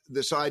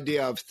this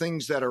idea of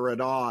things that are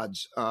at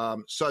odds,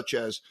 such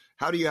as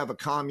how do you have a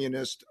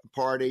communist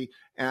party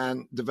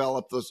and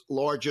develop the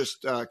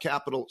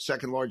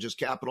second largest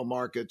capital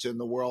markets in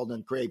the world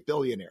and create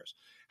billionaires?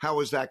 How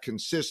is that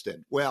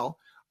consistent? Well,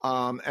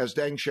 as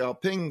Deng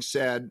Xiaoping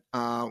said,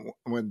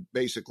 when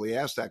basically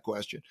asked that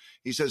question,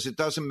 he says it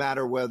doesn't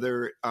matter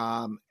whether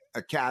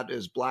a cat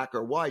is black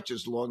or white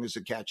as long as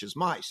it catches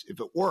mice, if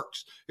it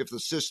works, if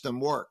the system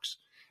works.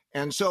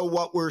 And so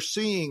what we're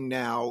seeing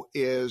now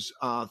is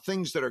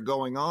things that are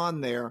going on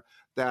there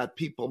that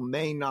people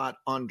may not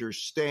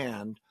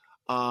understand,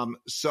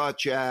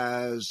 such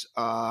as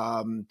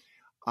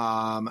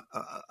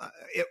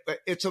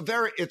it's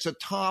a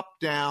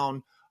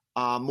top-down,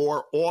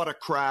 more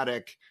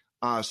autocratic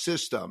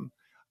system,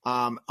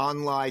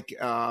 unlike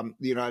the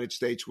United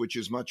States, which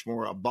is much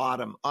more a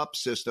bottom-up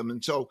system.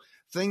 And so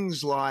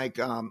things like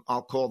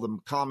I'll call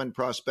them common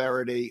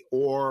prosperity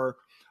or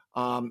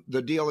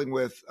the dealing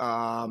with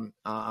a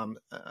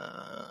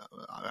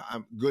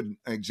good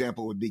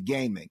example would be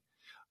gaming.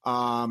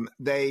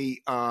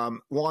 They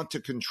want to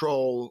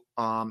control,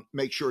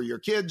 make sure your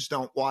kids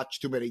don't watch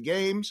too many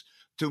games,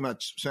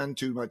 spend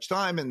too much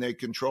time, and they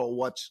control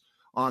what's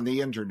on the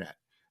internet.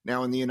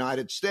 Now, in the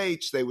United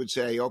States, they would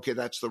say, okay,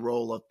 that's the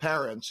role of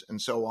parents and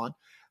so on.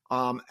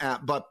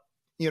 But,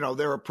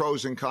 there are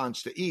pros and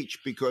cons to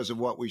each because of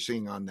what we're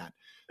seeing on that.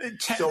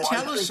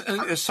 Tell us,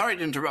 sorry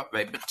to interrupt,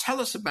 mate, but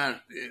tell us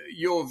about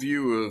your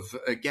view of,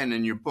 again,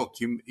 in your book,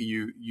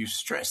 you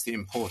stress the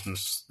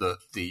importance that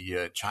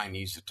the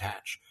Chinese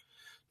attach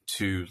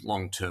to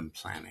long-term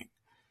planning.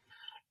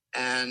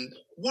 And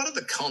what are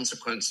the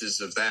consequences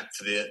of that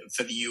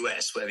for the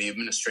U.S., where the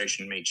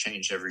administration may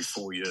change every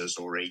 4 years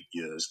or 8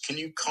 years? Can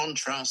you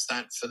contrast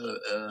that for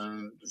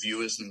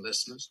viewers and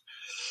listeners?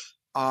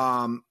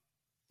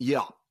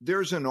 Yeah,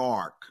 there's an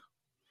arc.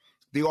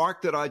 The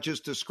arc that I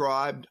just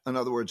described, in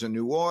other words, a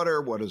new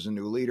order, what does a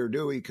new leader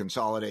do? He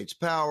consolidates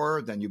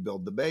power, then you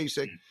build the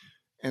basic.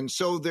 And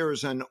so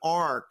there's an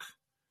arc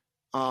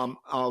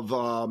of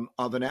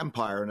an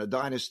empire and a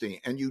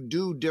dynasty, and you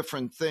do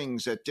different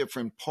things at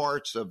different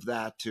parts of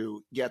that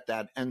to get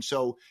that. And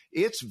so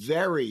it's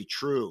very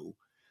true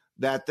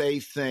that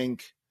they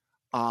think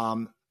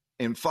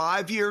in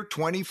 5 year,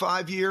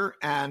 25 year,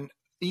 and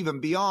even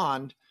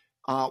beyond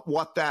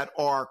what that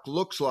arc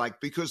looks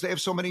like, because they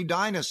have so many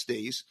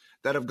dynasties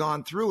that have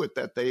gone through it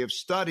that they have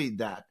studied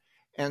that.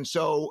 And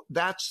so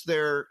that's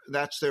their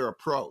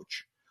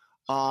approach.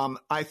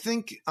 I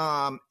think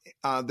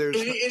there's...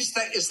 Is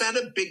that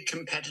a big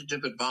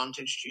competitive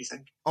advantage, do you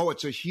think? Oh,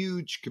 it's a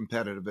huge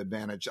competitive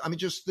advantage. I mean,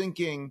 just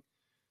thinking,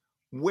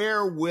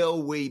 where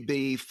will we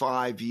be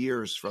 5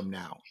 years from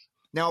now?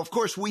 Now, of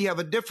course, we have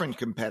a different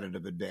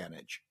competitive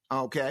advantage,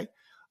 okay?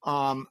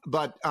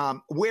 But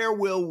where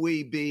will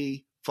we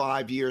be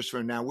 5 years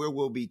from now? Where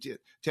will we be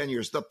 10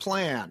 years? The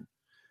plan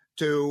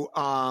to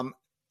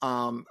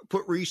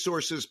put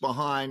resources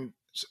behind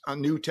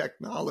new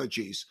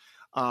technologies,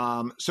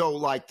 So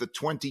like the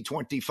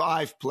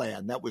 2025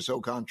 plan that was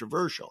so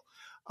controversial.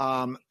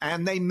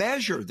 And they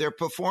measure their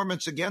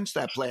performance against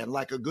that plan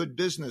like a good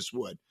business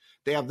would.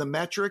 They have the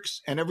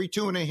metrics, and every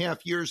 2.5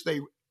 years they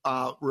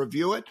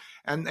review it,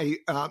 and they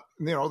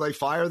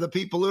fire the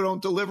people who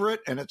don't deliver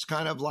it, and it's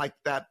kind of like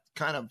that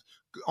kind of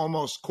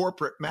almost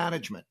corporate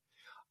management.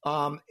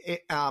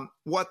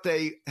 What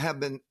they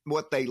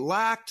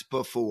lacked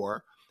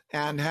before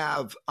and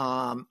have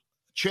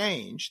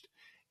changed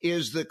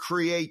is the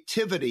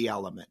creativity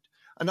element.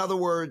 In other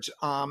words,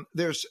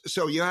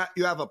 you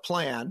have a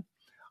plan.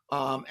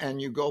 And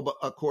you go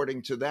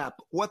according to that.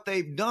 But what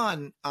they've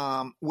done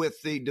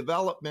with the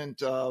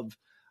development of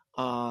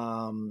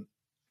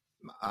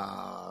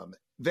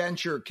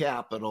venture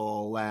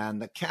capital and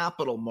the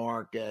capital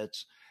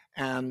markets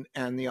and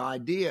the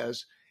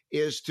ideas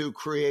is to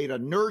create a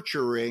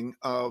nurturing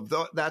of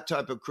that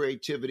type of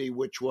creativity,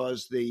 which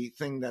was the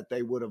thing that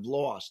they would have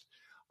lost.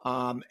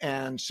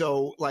 And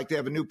so like they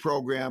have a new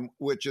program,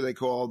 which they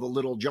call the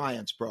Little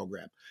Giants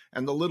program.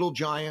 And the Little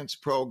Giants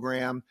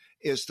program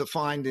is to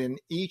find in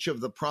each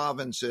of the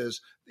provinces,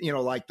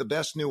 like the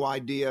best new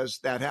ideas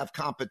that have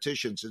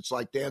competitions. It's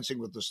like Dancing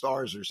with the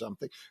Stars or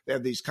something. They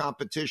have these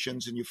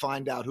competitions and you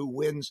find out who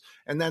wins.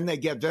 And then they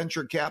get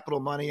venture capital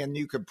money and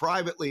you can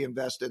privately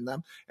invest in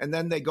them. And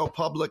then they go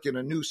public in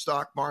a new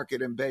stock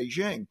market in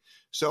Beijing.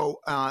 So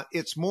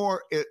it's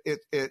more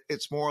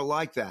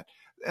like that.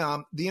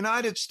 The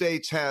United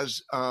States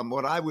has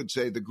what I would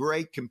say the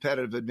great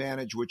competitive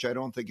advantage, which I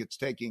don't think it's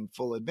taking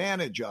full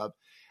advantage of,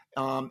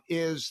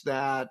 is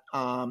that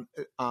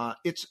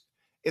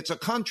it's a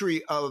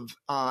country of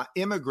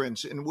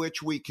immigrants in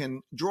which we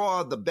can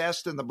draw the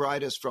best and the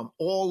brightest from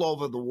all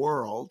over the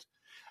world,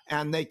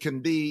 and they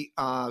can be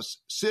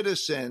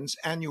citizens,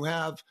 and you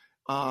have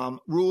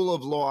rule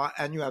of law,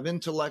 and you have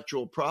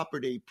intellectual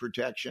property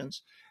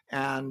protections,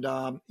 and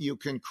you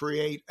can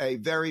create a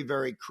very,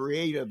 very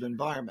creative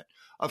environment.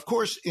 Of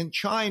course, in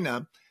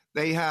China,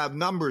 they have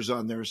numbers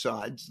on their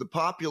sides. The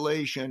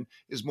population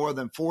is more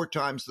than 4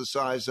 times the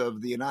size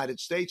of the United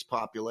States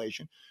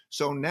population.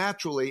 So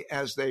naturally,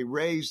 as they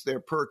raise their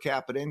per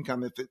capita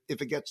income,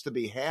 if it gets to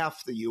be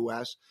half the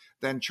U.S.,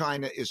 then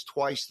China is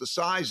twice the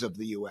size of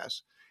the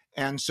U.S.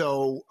 And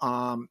so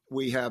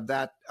we have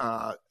that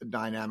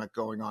dynamic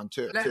going on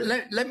too.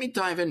 Let me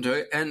dive into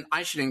it, and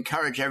I should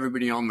encourage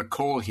everybody on the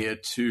call here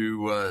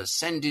to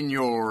send in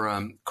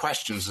your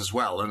questions as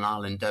well, and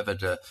I'll endeavor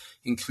to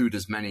include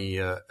as many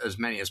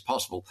as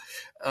possible.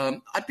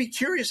 I'd be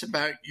curious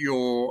about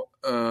your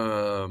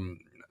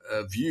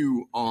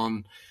view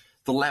on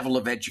the level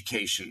of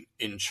education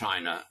in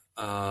China.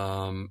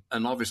 And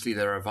obviously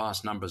there are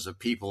vast numbers of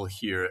people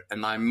here,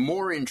 and I'm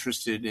more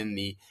interested in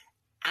the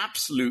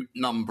absolute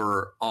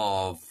number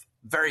of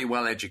very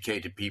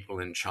well-educated people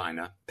in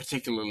China,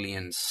 particularly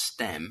in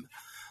STEM,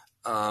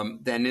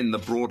 than in the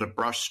broader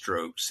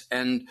brushstrokes,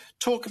 and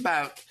talk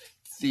about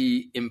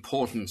the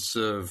importance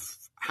of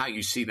how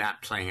you see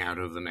that playing out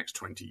over the next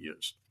 20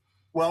 years.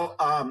 Well,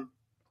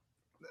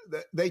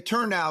 they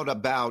turn out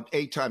about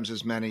 8 times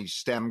as many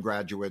STEM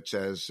graduates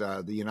as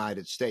the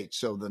United States,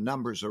 so the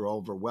numbers are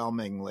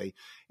overwhelmingly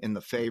in the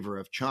favor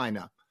of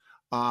China.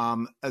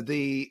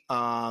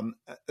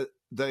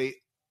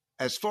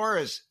 As far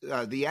as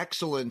the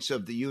excellence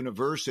of the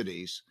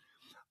universities,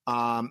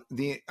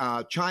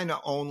 China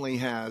only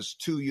has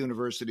 2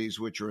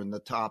 universities which are in the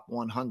top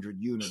 100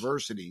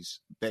 universities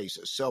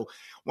basis. So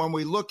when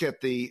we look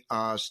at the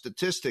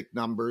statistic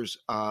numbers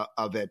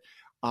of it,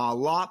 a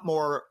lot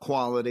more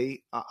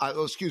quality,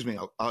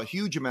 a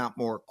huge amount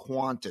more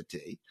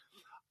quantity.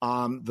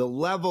 The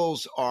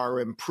levels are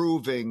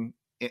improving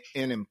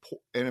in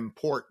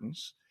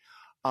importance.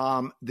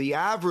 The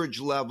average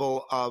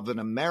level of an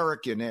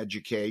American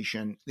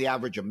education, the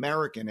average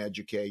American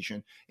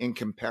education in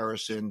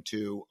comparison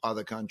to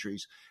other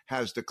countries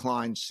has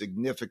declined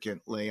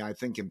significantly. I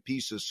think in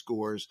PISA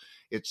scores,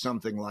 it's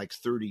something like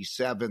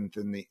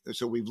 37th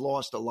so we've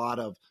lost a lot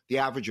of, the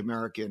average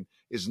American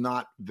is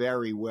not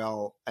very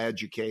well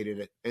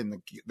educated,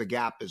 and the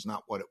gap is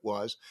not what it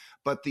was.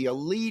 But the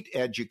elite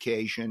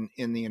education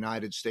in the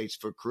United States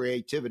for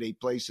creativity,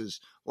 places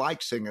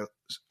like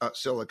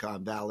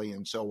Silicon Valley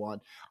and so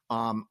on,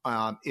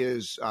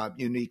 is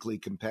uniquely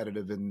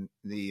competitive in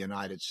the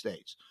United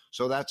States.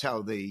 So that's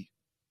how the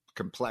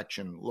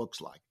complexion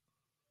looks like.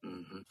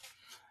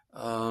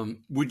 Mm-hmm.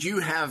 Would you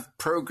have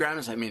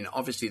programs? I mean,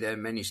 obviously there are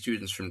many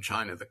students from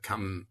China that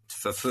come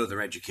for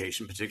further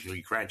education,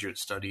 particularly graduate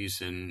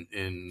studies in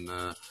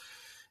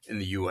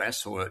the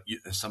US or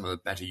some of the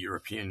better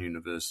European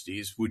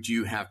universities. Would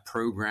you have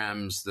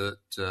programs that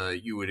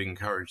you would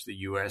encourage the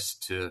US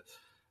to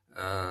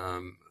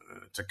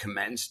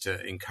commence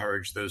to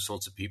encourage those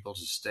sorts of people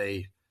to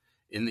stay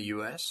in the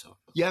U.S.?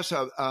 Yes,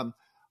 a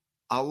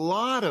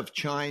lot of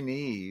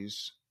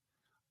Chinese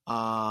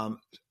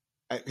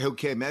who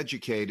came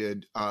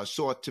educated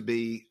sought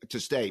to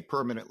stay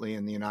permanently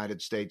in the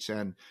United States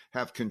and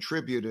have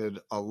contributed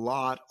a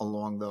lot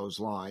along those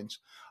lines.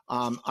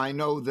 I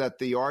know that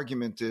the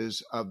argument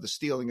is of the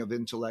stealing of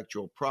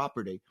intellectual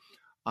property.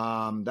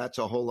 That's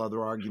a whole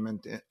other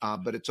argument,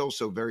 but it's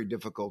also very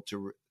difficult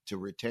to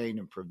retain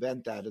and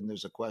prevent that. And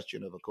there's a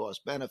question of a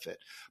cost benefit.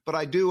 But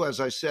I do, as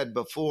I said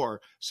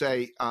before,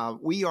 say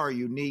we are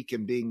unique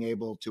in being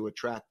able to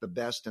attract the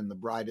best and the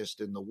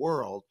brightest in the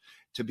world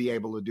to be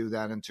able to do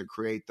that and to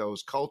create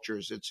those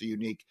cultures. It's a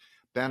unique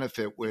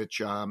benefit,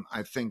 which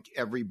I think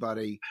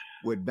everybody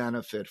would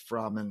benefit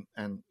from.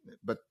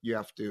 But you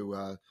have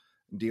to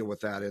deal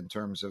with that in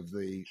terms of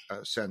the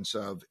sense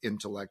of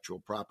intellectual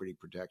property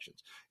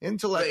protections.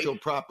 Intellectual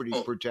property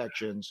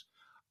protections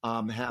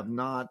have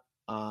not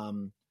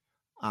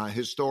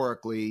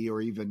historically, or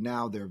even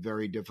now, they're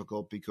very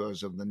difficult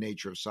because of the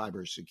nature of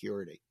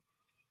cybersecurity.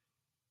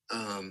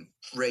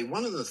 Ray,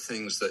 one of the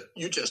things that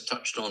you just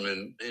touched on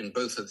in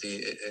both of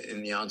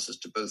in the answers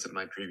to both of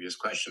my previous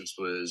questions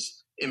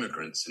was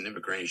immigrants and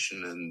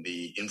immigration and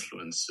the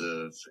influence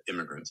of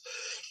immigrants.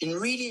 In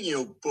reading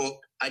your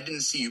book, I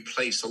didn't see you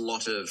place a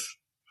lot of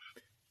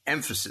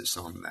emphasis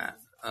on that.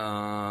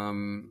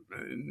 Am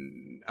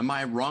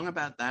I wrong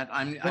about that?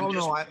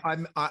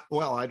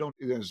 Well, I don't.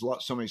 There's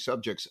so many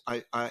subjects.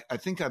 I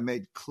think I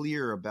made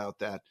clear about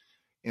that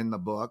in the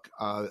book.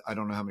 I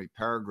don't know how many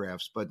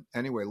paragraphs, but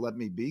anyway, let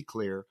me be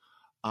clear.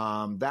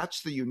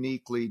 That's the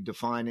uniquely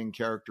defining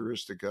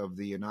characteristic of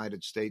the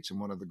United States and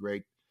one of the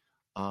great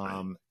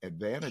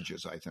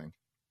advantages, I think.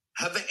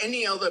 Have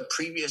any other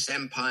previous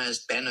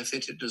empires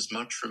benefited as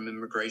much from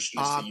immigration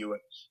as the U.S.?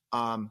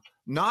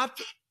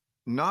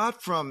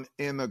 Not from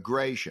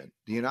immigration.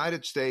 The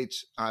United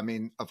States, I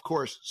mean, of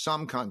course,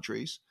 some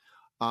countries,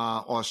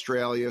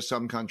 Australia,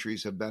 some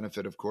countries have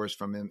benefited, of course,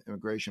 from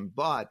immigration.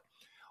 But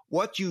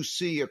what you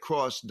see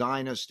across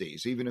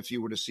dynasties, even if you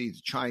were to see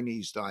the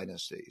Chinese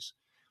dynasties,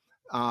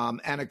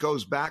 and it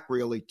goes back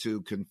really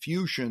to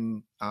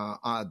Confucian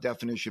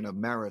definition of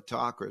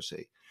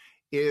meritocracy,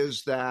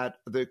 is that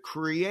the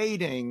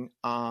creating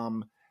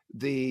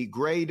the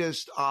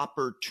greatest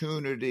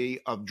opportunity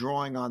of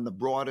drawing on the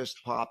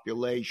broadest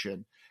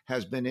population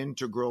has been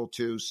integral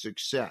to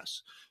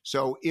success.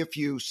 So if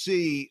you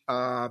see,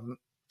 for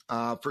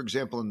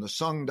example, in the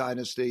Sung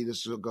dynasty,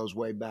 this goes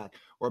way back,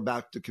 or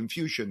back to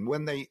Confucian,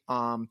 when they,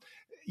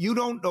 you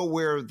don't know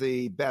where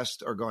the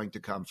best are going to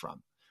come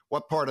from,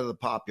 what part of the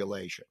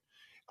population.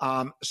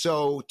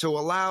 So to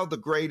allow the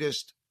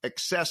greatest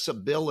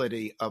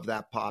accessibility of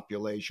that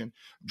population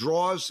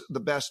draws the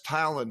best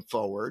talent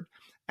forward,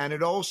 and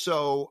it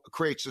also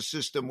creates a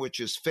system which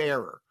is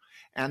fairer.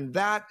 And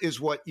that is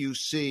what you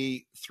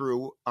see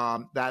through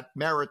that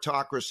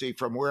meritocracy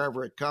from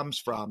wherever it comes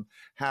from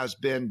has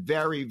been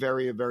very,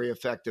 very, very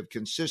effective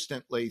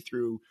consistently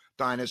through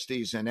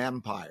dynasties and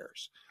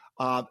empires.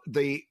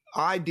 The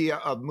idea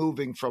of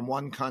moving from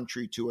one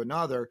country to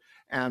another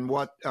and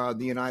what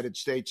the United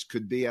States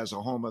could be as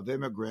a home of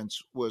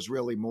immigrants was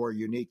really more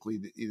uniquely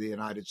the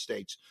United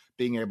States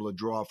being able to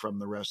draw from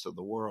the rest of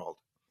the world.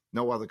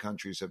 No other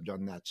countries have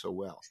done that so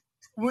well.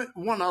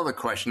 One other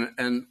question,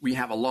 and we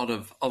have a lot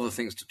of other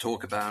things to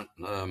talk about.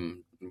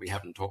 We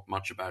haven't talked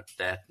much about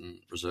debt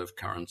and reserve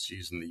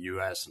currencies in the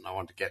U.S., and I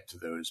want to get to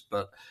those.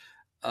 But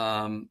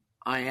I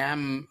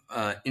am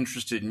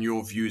interested in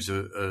your views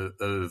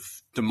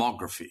of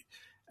demography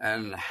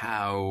and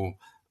how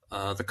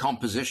the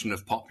composition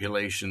of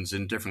populations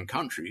in different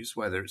countries,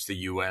 whether it's the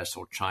U.S.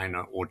 or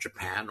China or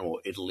Japan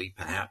or Italy,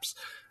 perhaps,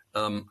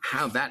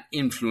 how that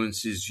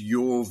influences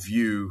your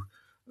view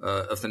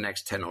of the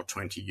next 10 or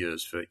 20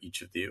 years for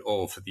each of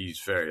for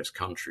these various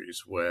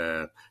countries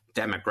where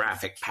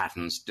demographic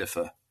patterns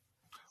differ?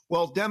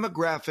 Well,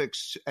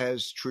 demographics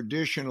as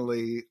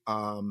traditionally,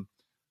 there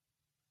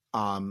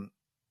are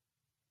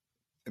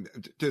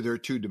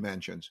two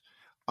dimensions.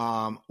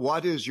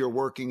 What is your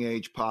working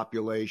age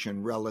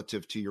population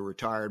relative to your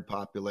retired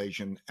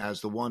population?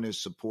 As the one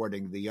is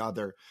supporting the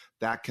other,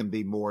 that can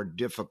be more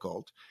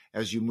difficult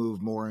as you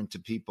move more into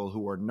people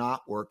who are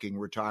not working,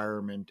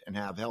 retirement, and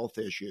have health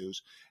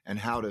issues. And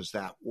how does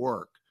that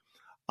work?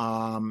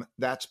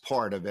 That's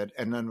part of it.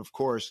 And then, of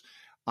course,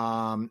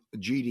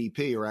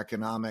 GDP, or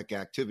economic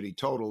activity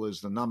total,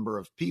 is the number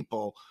of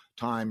people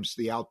times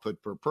the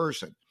output per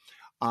person.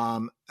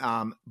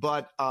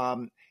 But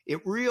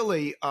it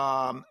really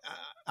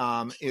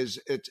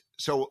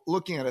so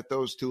looking at it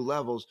those two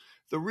levels,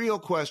 the real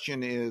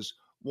question is,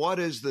 what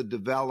is the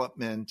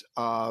development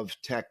of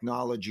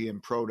technology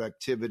and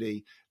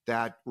productivity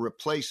that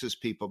replaces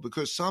people?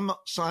 Because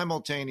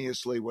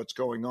simultaneously what's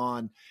going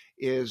on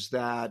is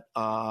that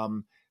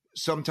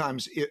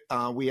sometimes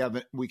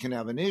we can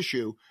have an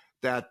issue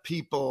that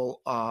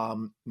people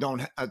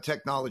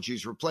technology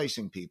is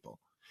replacing people.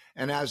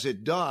 And as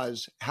it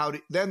does,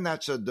 then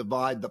that's a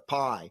divide the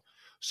pie.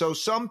 So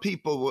some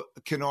people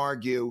can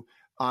argue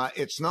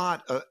it's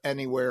not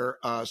anywhere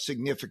a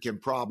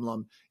significant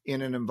problem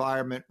in an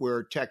environment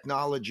where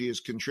technology is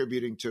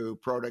contributing to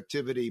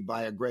productivity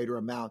by a greater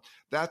amount.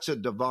 That's a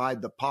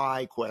divide the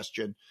pie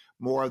question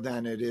more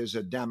than it is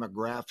a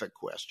demographic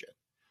question.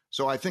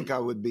 So I think I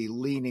would be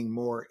leaning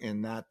more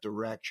in that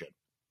direction.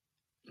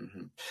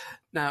 Mm-hmm.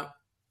 Now,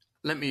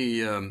 let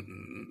me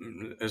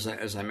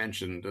as I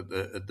mentioned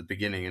at the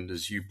beginning, and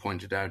as you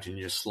pointed out in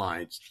your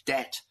slides,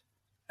 debt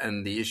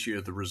and the issue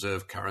of the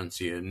reserve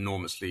currency are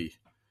enormously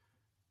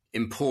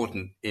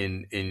important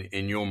in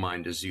your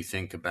mind as you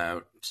think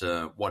about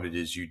what it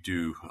is you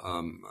do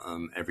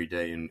every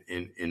day in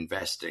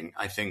investing.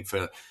 I think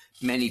for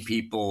many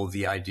people,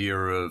 the idea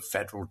of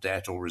federal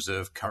debt or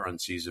reserve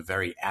currencies are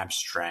very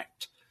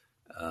abstract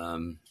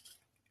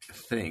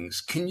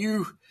things. Can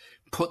you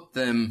put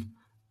them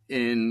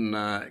in?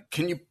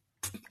 Can you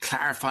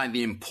clarify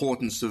the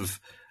importance of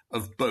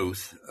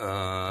both?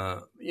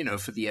 For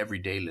the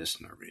everyday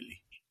listener,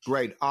 really.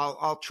 Great.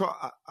 I'll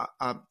try.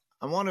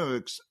 I want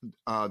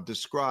to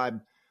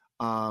describe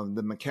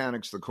the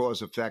mechanics, the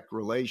cause-effect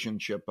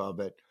relationship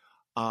of it.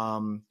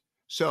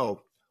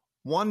 So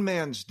one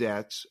man's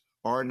debts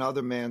are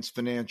another man's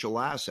financial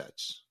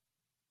assets.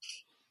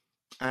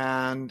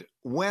 And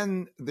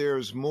when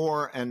there's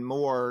more and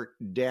more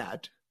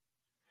debt,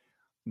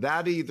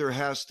 that either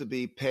has to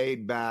be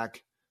paid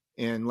back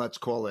in, let's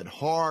call it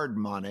hard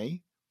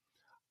money,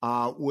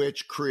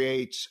 which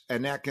creates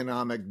an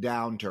economic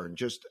downturn.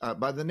 Just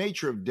by the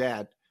nature of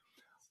debt,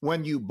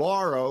 when you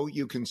borrow,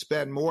 you can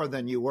spend more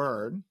than you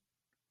earn.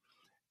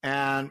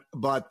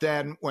 But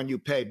then when you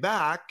pay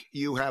back,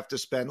 you have to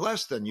spend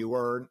less than you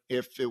earn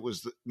if it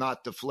was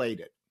not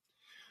deflated.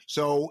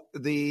 So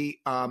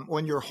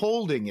when you're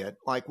holding it,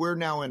 like we're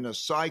now in a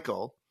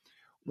cycle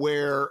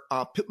where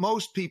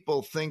most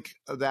people think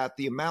that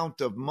the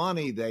amount of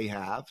money they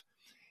have,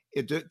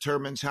 it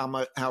determines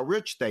how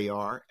rich they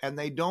are, and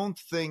they don't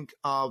think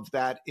of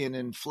that in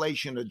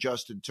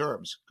inflation-adjusted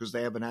terms because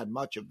they haven't had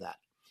much of that.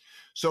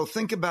 So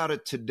think about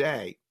it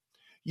today.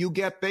 You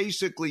get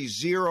basically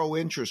zero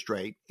interest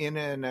rate in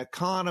an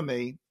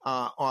economy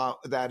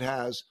that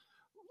has,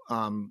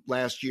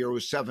 last year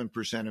was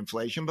 7%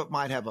 inflation, but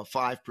might have a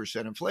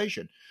 5%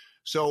 inflation.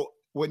 So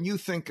when you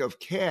think of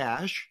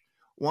cash,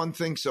 one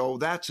thinks, oh,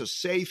 that's a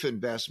safe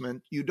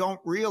investment. You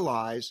don't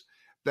realize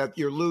that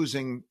you're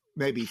losing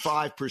maybe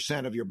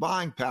 5% of your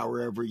buying power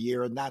every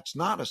year, and that's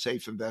not a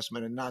safe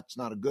investment, and that's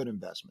not a good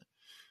investment.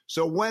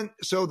 So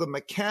the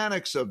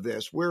mechanics of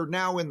this, we're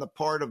now in the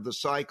part of the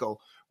cycle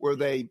where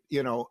they,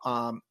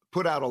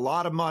 put out a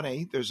lot of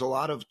money. There's a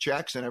lot of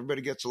checks and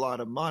everybody gets a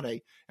lot of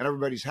money and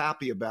everybody's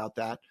happy about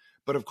that.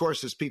 But of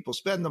course, as people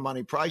spend the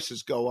money,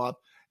 prices go up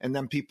and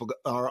then people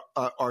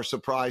are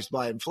surprised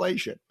by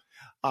inflation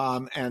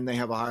and they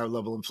have a higher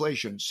level of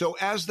inflation. So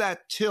as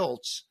that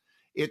tilts,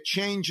 it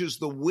changes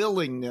the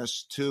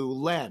willingness to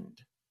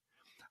lend.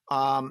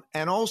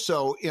 And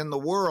also in the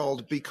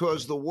world,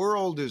 because the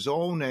world is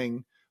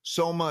owning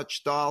so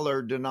much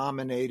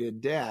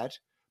dollar-denominated debt,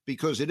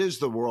 because it is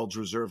the world's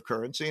reserve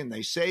currency, and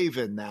they save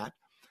in that,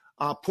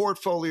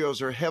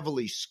 portfolios are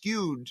heavily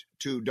skewed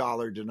to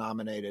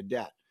dollar-denominated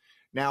debt.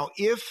 Now,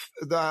 if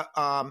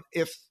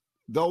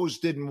those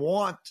didn't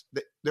want,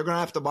 they're going to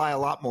have to buy a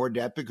lot more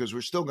debt because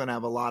we're still going to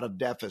have a lot of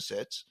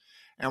deficits,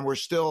 and we're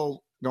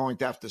still going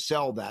to have to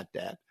sell that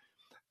debt.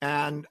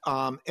 And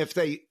if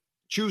they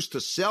choose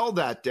to sell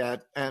that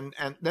debt, and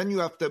then you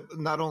have to,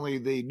 not only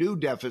the new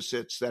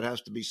deficits that has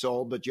to be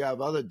sold, but you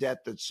have other debt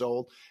that's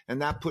sold, and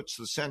that puts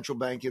the central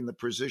bank in the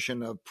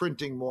position of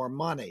printing more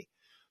money.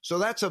 So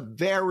that's a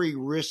very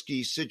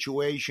risky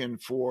situation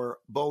for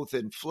both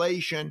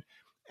inflation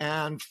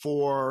and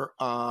for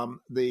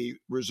the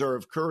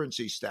reserve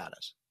currency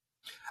status.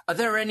 Are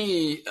there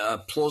any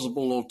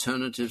plausible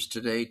alternatives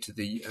today to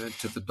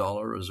the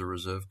dollar as a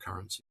reserve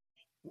currency?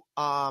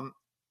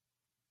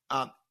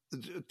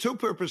 Two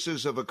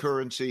purposes of a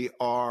currency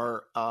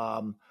are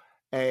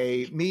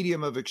a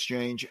medium of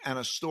exchange and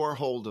a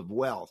storehold of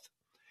wealth.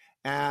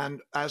 And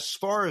as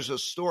far as a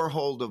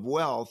storehold of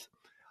wealth,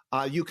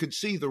 you could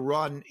see the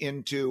run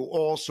into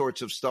all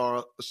sorts of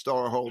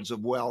storeholds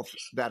of wealth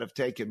that have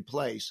taken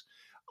place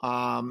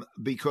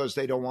because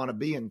they don't want to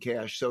be in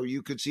cash. So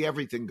you could see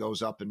everything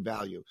goes up in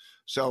value.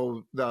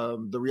 So the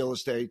real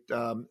estate,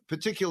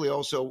 particularly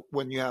also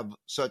when you have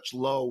such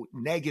low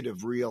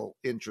negative real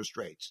interest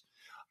rates.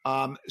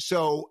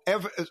 So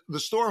the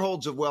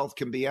storeholds of wealth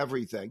can be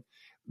everything.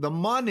 The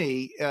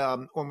money,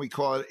 when we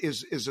call it,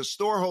 is a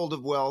storehold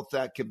of wealth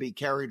that can be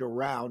carried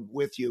around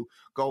with you,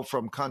 go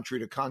from country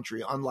to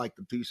country, unlike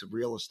the piece of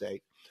real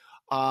estate.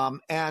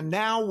 And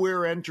now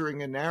we're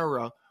entering an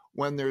era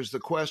when there's the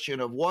question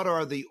of what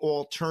are the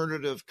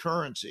alternative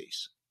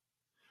currencies?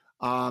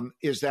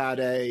 Is that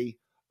a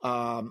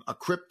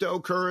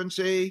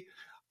cryptocurrency?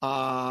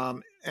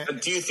 Do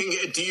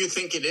you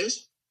think it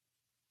is?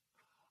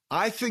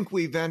 I think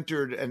we've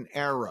entered an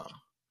era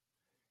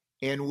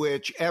in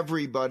which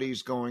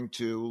everybody's going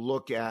to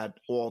look at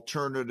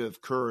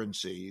alternative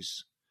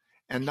currencies,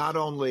 and not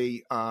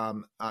only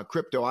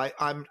crypto. I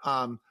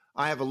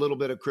have a little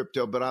bit of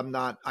crypto, but I'm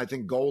not. I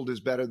think gold is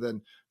better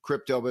than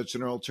crypto, but it's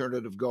an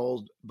alternative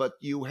gold. But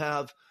you'll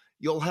have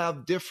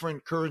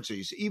different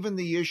currencies. Even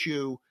the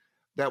issue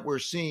that we're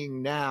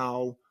seeing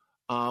now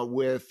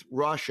with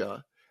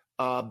Russia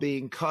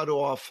being cut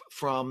off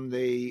from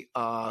the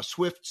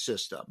SWIFT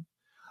system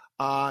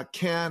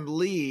can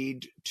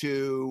lead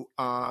to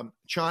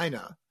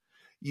China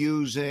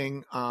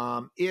using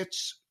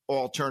its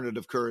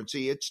alternative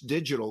currency, its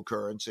digital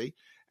currency,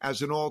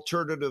 as an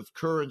alternative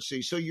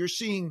currency. So you're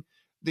seeing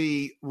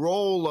the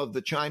role of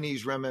the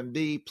Chinese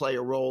renminbi play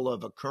a role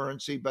of a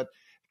currency, but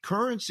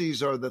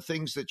currencies are the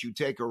things that you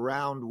take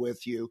around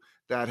with you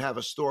that have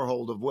a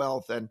storehold of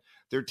wealth, and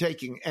they're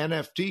taking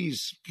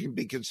NFTs can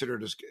be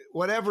considered as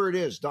whatever it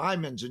is.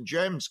 Diamonds and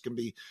gems can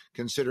be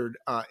considered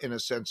in a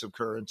sense of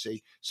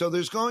currency. So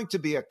there's going to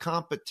be a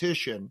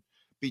competition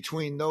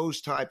between those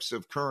types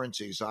of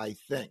currencies, I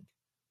think.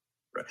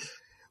 Right.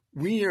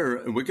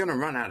 We're going to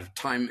run out of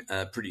time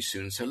pretty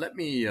soon, so let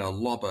me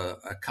lob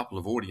a couple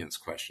of audience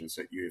questions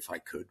at you, if I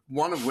could.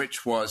 One of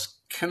which was,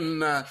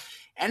 can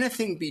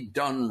anything be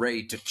done,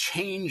 Ray, to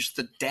change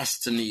the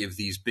destiny of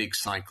these big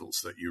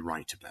cycles that you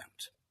write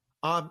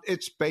about?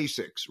 It's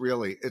basics,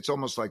 really. It's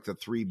almost like the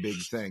three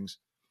big things.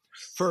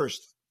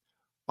 First,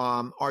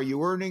 are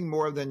you earning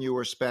more than you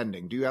are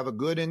spending? Do you have a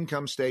good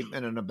income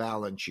statement and a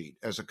balance sheet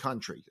as a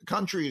country? The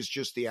country is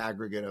just the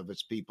aggregate of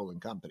its people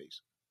and companies.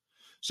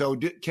 So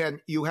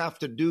you have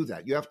to do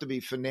that. You have to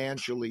be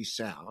financially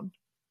sound.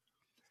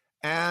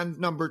 And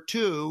number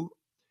two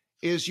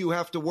is you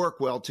have to work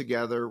well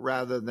together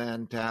rather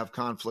than to have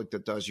conflict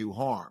that does you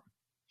harm.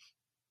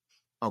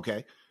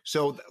 Okay.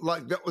 So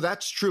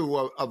that's true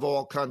of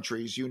all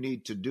countries. You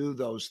need to do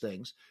those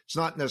things. It's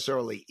not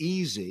necessarily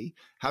easy.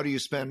 How do you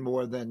spend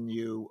more than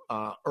you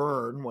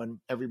earn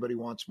when everybody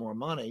wants more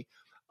money?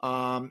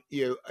 And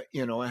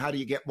how do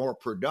you get more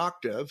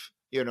productive?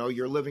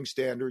 Your living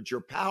standards,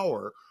 your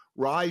power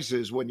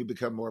rises when you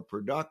become more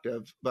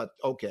productive, but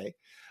okay.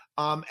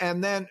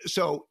 And then,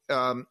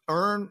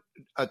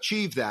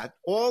 achieve that.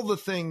 All the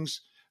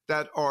things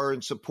that are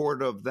in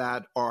support of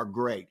that are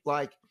great.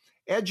 Like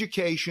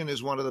education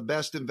is one of the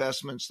best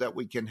investments that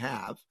we can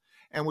have.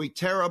 And we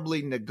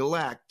terribly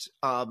neglect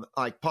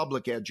like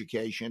public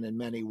education in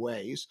many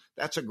ways.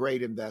 That's a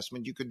great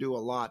investment. You could do a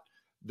lot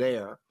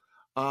there.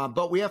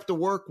 But we have to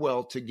work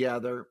well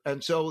together.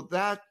 And so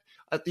that,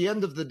 at the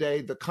end of the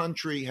day, the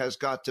country has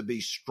got to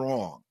be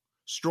strong.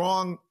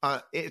 Strong,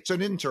 it's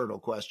an internal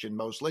question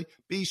mostly.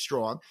 Be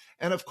strong.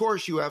 And of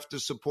course, you have to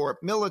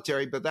support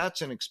military, but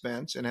that's an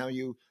expense, and how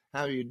you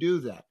do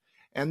that.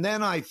 And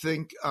then I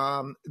think,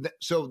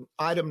 so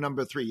item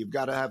number three, you've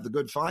got to have the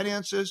good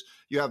finances.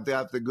 You have to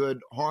have the good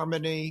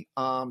harmony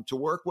to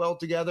work well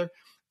together.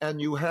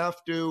 And you have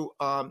to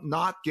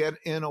not get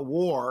in a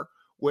war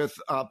with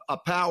a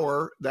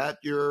power that's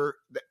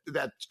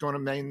going to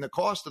mean the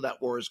cost of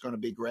that war is going to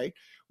be great,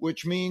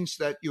 which means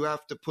that you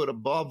have to put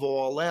above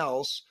all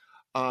else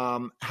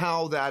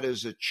how that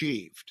is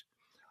achieved.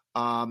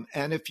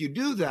 And if you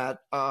do that,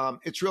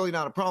 it's really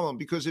not a problem,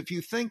 because if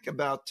you think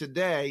about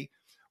today,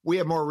 we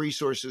have more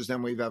resources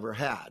than we've ever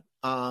had.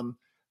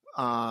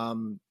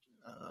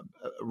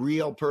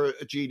 Real per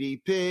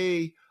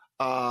GDP,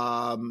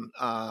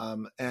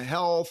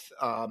 health,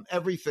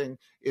 everything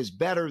is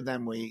better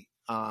than we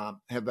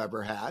have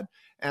ever had.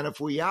 And if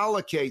we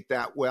allocate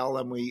that well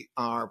and we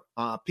are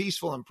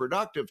peaceful and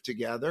productive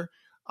together,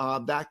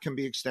 that can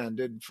be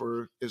extended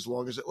for as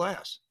long as it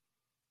lasts.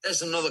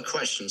 There's another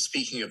question,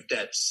 speaking of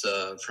debts,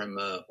 from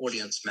an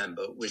audience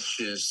member, which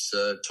is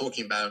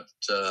talking about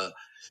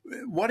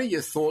what are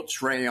your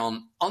thoughts, Ray,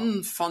 on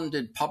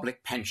unfunded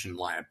public pension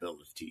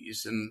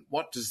liabilities, and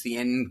what does the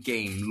end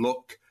game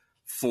look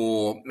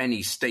for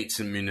many states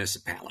and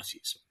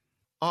municipalities?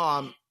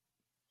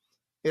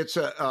 It's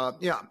a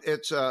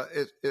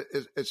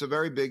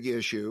very big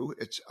issue.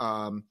 It's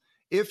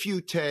if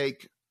you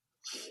take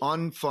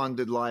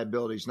unfunded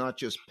liabilities, not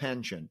just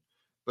pension,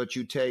 but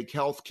you take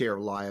healthcare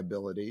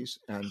liabilities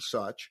and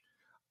such,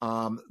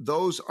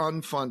 those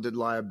unfunded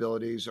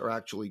liabilities are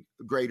actually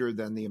greater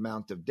than the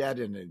amount of debt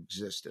in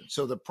existence.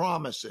 So the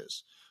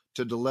promises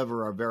to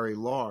deliver are very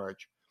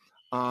large.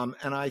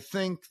 And I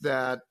think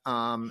that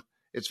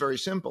it's very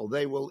simple.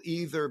 They will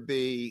either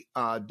be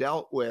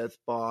dealt with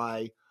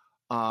by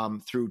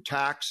through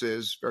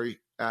taxes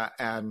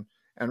and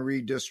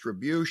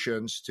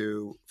redistributions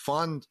to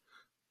fund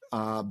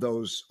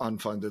those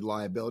unfunded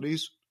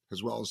liabilities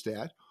as well as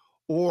debt,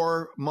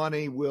 or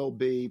money will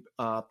be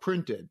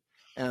printed,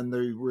 and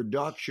the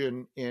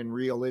reduction in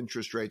real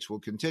interest rates will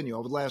continue.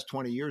 Over the last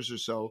 20 years or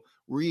so,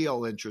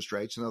 real interest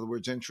rates, in other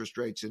words, interest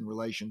rates in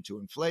relation to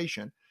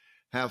inflation,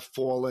 have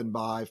fallen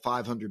by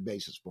 500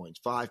 basis points,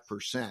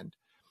 5%.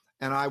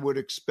 And I would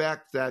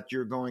expect that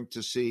you're going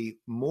to see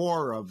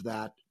more of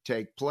that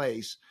take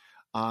place,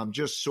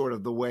 just sort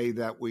of the way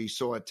that we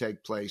saw it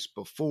take place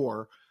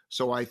before.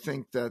 So I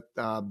think that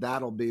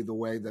that'll be the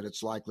way that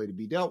it's likely to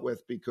be dealt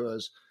with,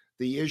 because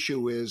the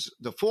issue is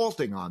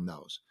defaulting on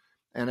those.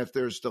 And if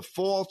there's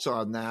defaults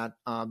on that,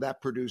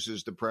 that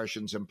produces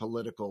depressions and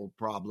political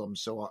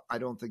problems. So I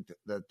don't think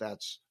that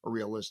that's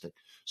realistic.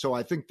 So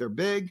I think they're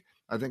big.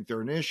 I think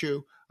they're an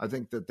issue. I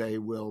think that they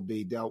will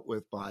be dealt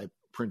with by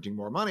printing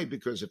more money,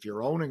 because if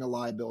you're owning a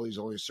liability, there's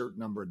only a certain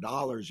number of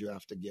dollars you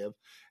have to give,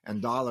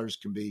 and dollars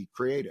can be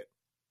created.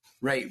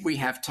 Ray, we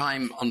have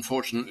time,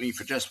 unfortunately,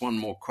 for just one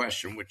more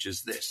question, which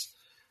is this.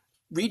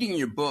 Reading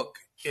your book,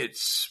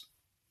 it's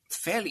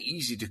fairly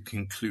easy to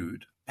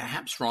conclude,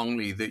 perhaps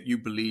wrongly, that you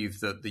believe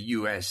that the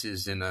U.S.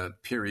 is in a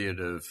period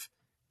of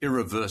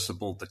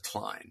irreversible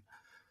decline.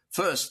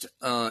 First,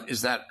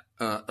 is that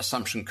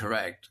assumption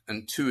correct?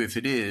 And two, if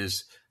it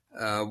is,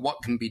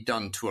 what can be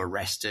done to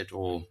arrest it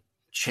or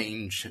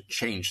change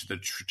the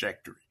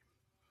trajectory?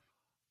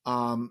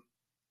 I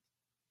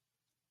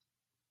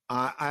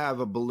have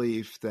a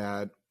belief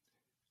that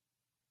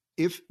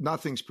if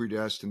nothing's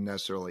predestined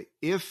necessarily,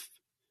 if,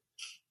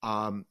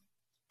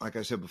 like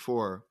I said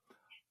before,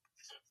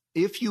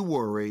 if you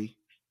worry,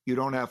 you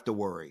don't have to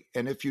worry.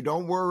 And if you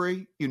don't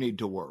worry, you need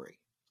to worry.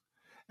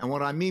 And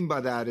what I mean by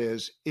that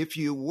is if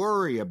you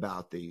worry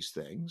about these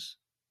things,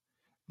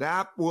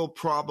 that will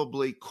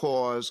probably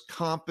cause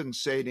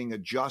compensating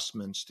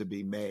adjustments to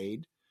be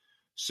made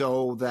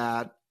so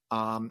that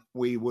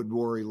we would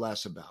worry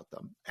less about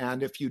them.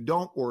 And if you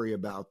don't worry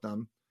about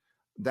them,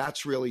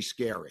 that's really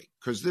scary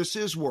because this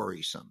is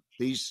worrisome.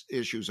 These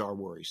issues are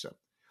worrisome.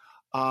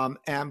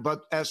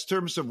 But as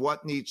terms of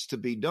what needs to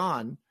be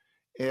done,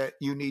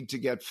 you need to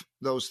get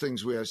those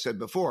things we have said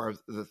before.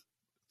 The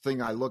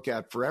thing I look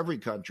at for every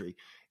country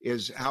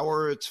is how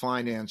are its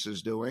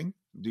finances doing?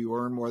 Do you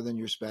earn more than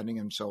you're spending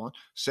and so on?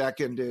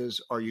 Second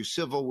is, are you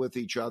civil with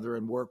each other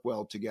and work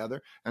well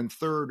together? And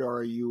third,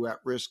 are you at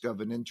risk of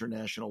an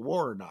international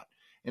war or not?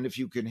 And if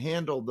you can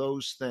handle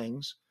those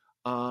things,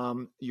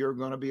 you're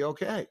going to be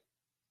okay.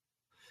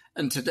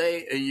 And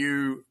today, are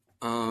you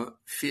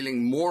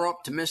feeling more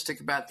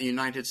optimistic about the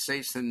United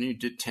States than you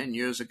did 10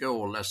 years ago,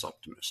 or less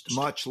optimistic?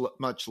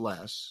 Much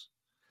less.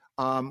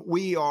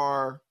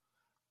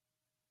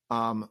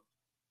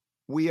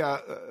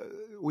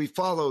 We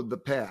followed the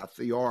path,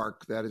 the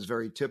arc that is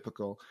very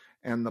typical,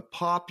 and the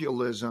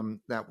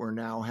populism that we're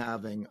now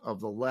having of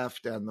the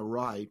left and the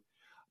right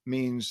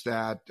means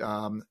that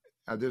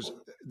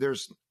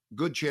there's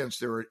good chance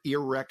there are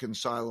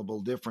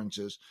irreconcilable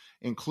differences,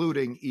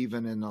 including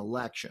even in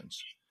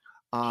elections.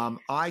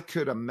 I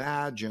could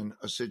imagine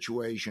a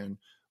situation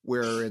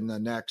where in the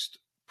next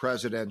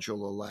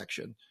presidential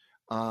election,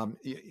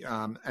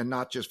 and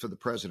not just for the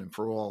president,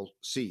 for all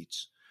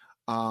seats,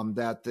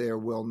 that there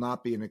will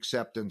not be an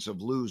acceptance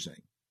of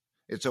losing.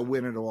 It's a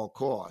win at all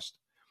cost.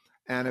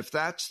 And if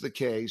that's the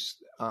case,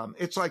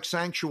 it's like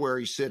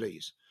sanctuary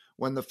cities.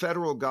 When the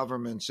federal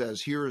government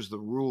says, here's the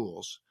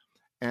rules,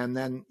 and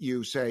then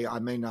you say, I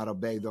may not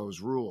obey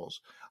those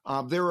rules.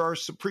 There are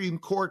Supreme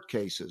Court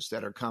cases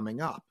that are coming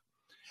up,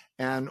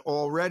 and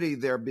already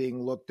they're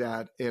being looked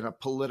at in a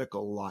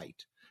political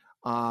light.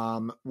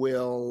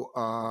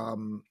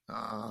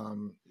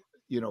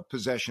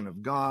 Possession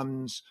of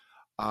guns,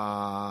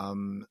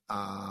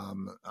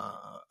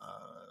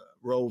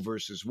 Roe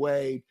versus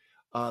Wade,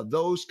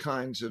 those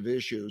kinds of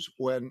issues,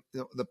 when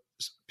the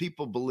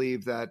people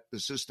believe that the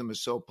system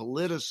is so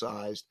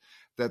politicized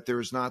that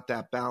there's not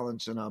that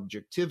balance and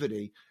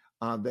objectivity,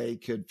 they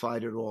could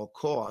fight at all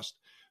cost.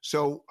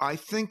 So I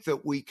think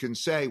that we can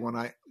say, when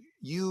I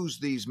use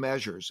these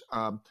measures,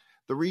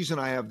 the reason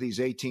I have these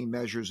 18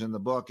 measures in the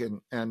book,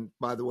 and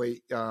by the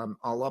way,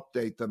 I'll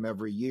update them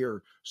every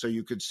year so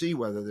you could see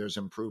whether there's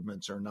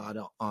improvements or not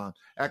at a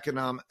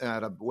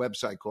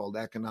website called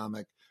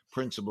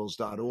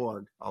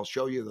economicprinciples.org. I'll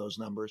show you those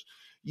numbers.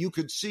 You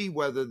could see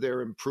whether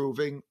they're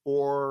improving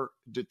or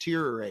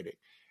deteriorating.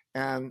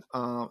 And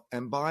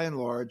by and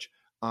large,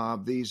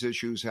 these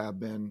issues have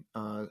been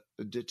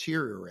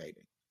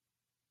deteriorating.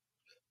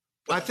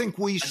 I think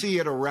we see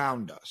it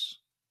around us.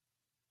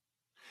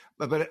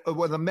 But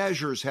the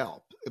measures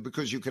help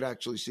because you could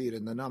actually see it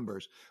in the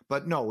numbers.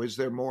 But no, is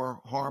there more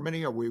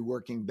harmony? Are we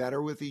working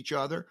better with each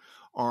other?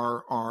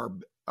 Are our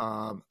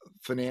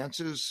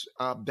finances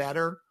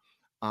better?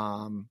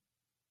 No,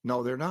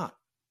 they're not.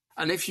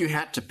 And if you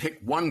had to pick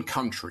one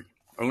country,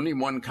 only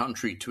one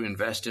country to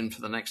invest in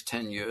for the next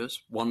 10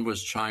 years, one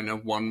was China,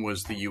 one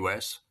was the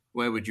U.S.,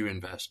 where would you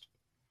invest?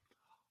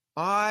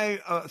 I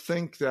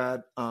think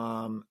that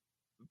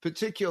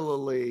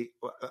particularly,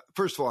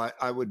 first of all,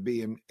 I would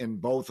be in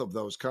both of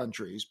those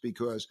countries,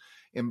 because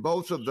in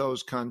both of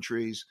those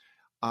countries,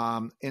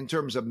 in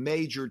terms of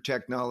major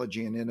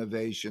technology and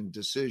innovation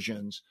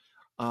decisions,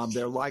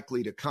 they're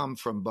likely to come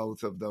from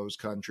both of those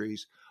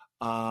countries.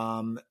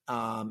 And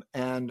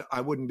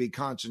I wouldn't be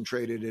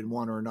concentrated in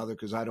one or another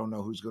because I don't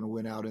know who's going to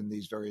win out in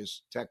these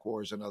various tech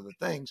wars and other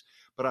things,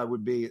 but I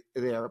would be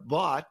there.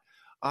 But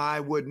I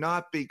would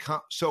not be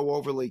so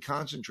overly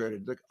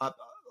concentrated.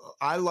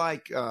 I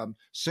like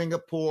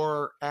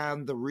Singapore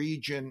and the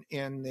region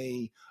in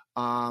the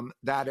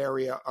that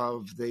area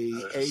of the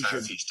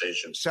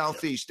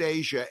Southeast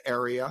Asia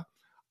area.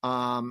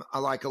 I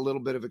like a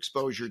little bit of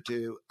exposure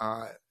to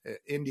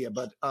India,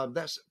 but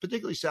that's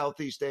particularly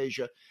Southeast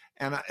Asia.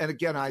 And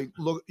again, I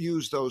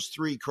use those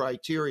three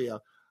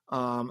criteria.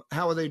 How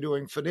are they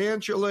doing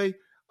financially?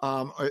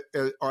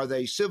 Are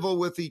they civil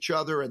with each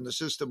other and the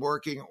system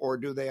working, or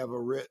do they have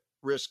a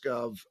risk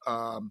of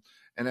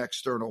an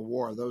external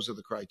war? Those are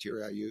the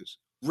criteria I use.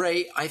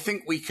 Ray, I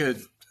think we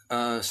could,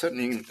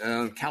 certainly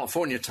in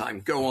California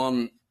time, go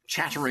on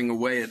chattering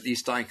away. At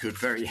least I could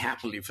very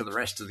happily for the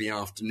rest of the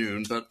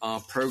afternoon. But our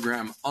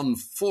program,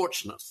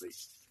 unfortunately,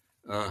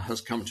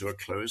 has come to a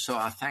close. So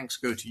our thanks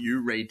go to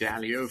you, Ray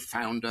Dalio,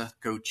 founder,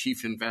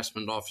 co-chief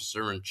investment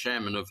officer, and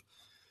chairman of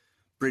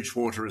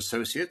Bridgewater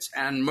Associates,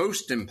 and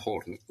most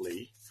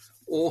importantly,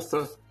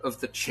 author of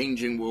The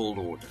Changing World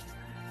Order.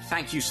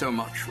 Thank you so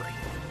much, Ray.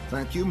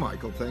 Thank you,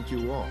 Michael. Thank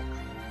you all.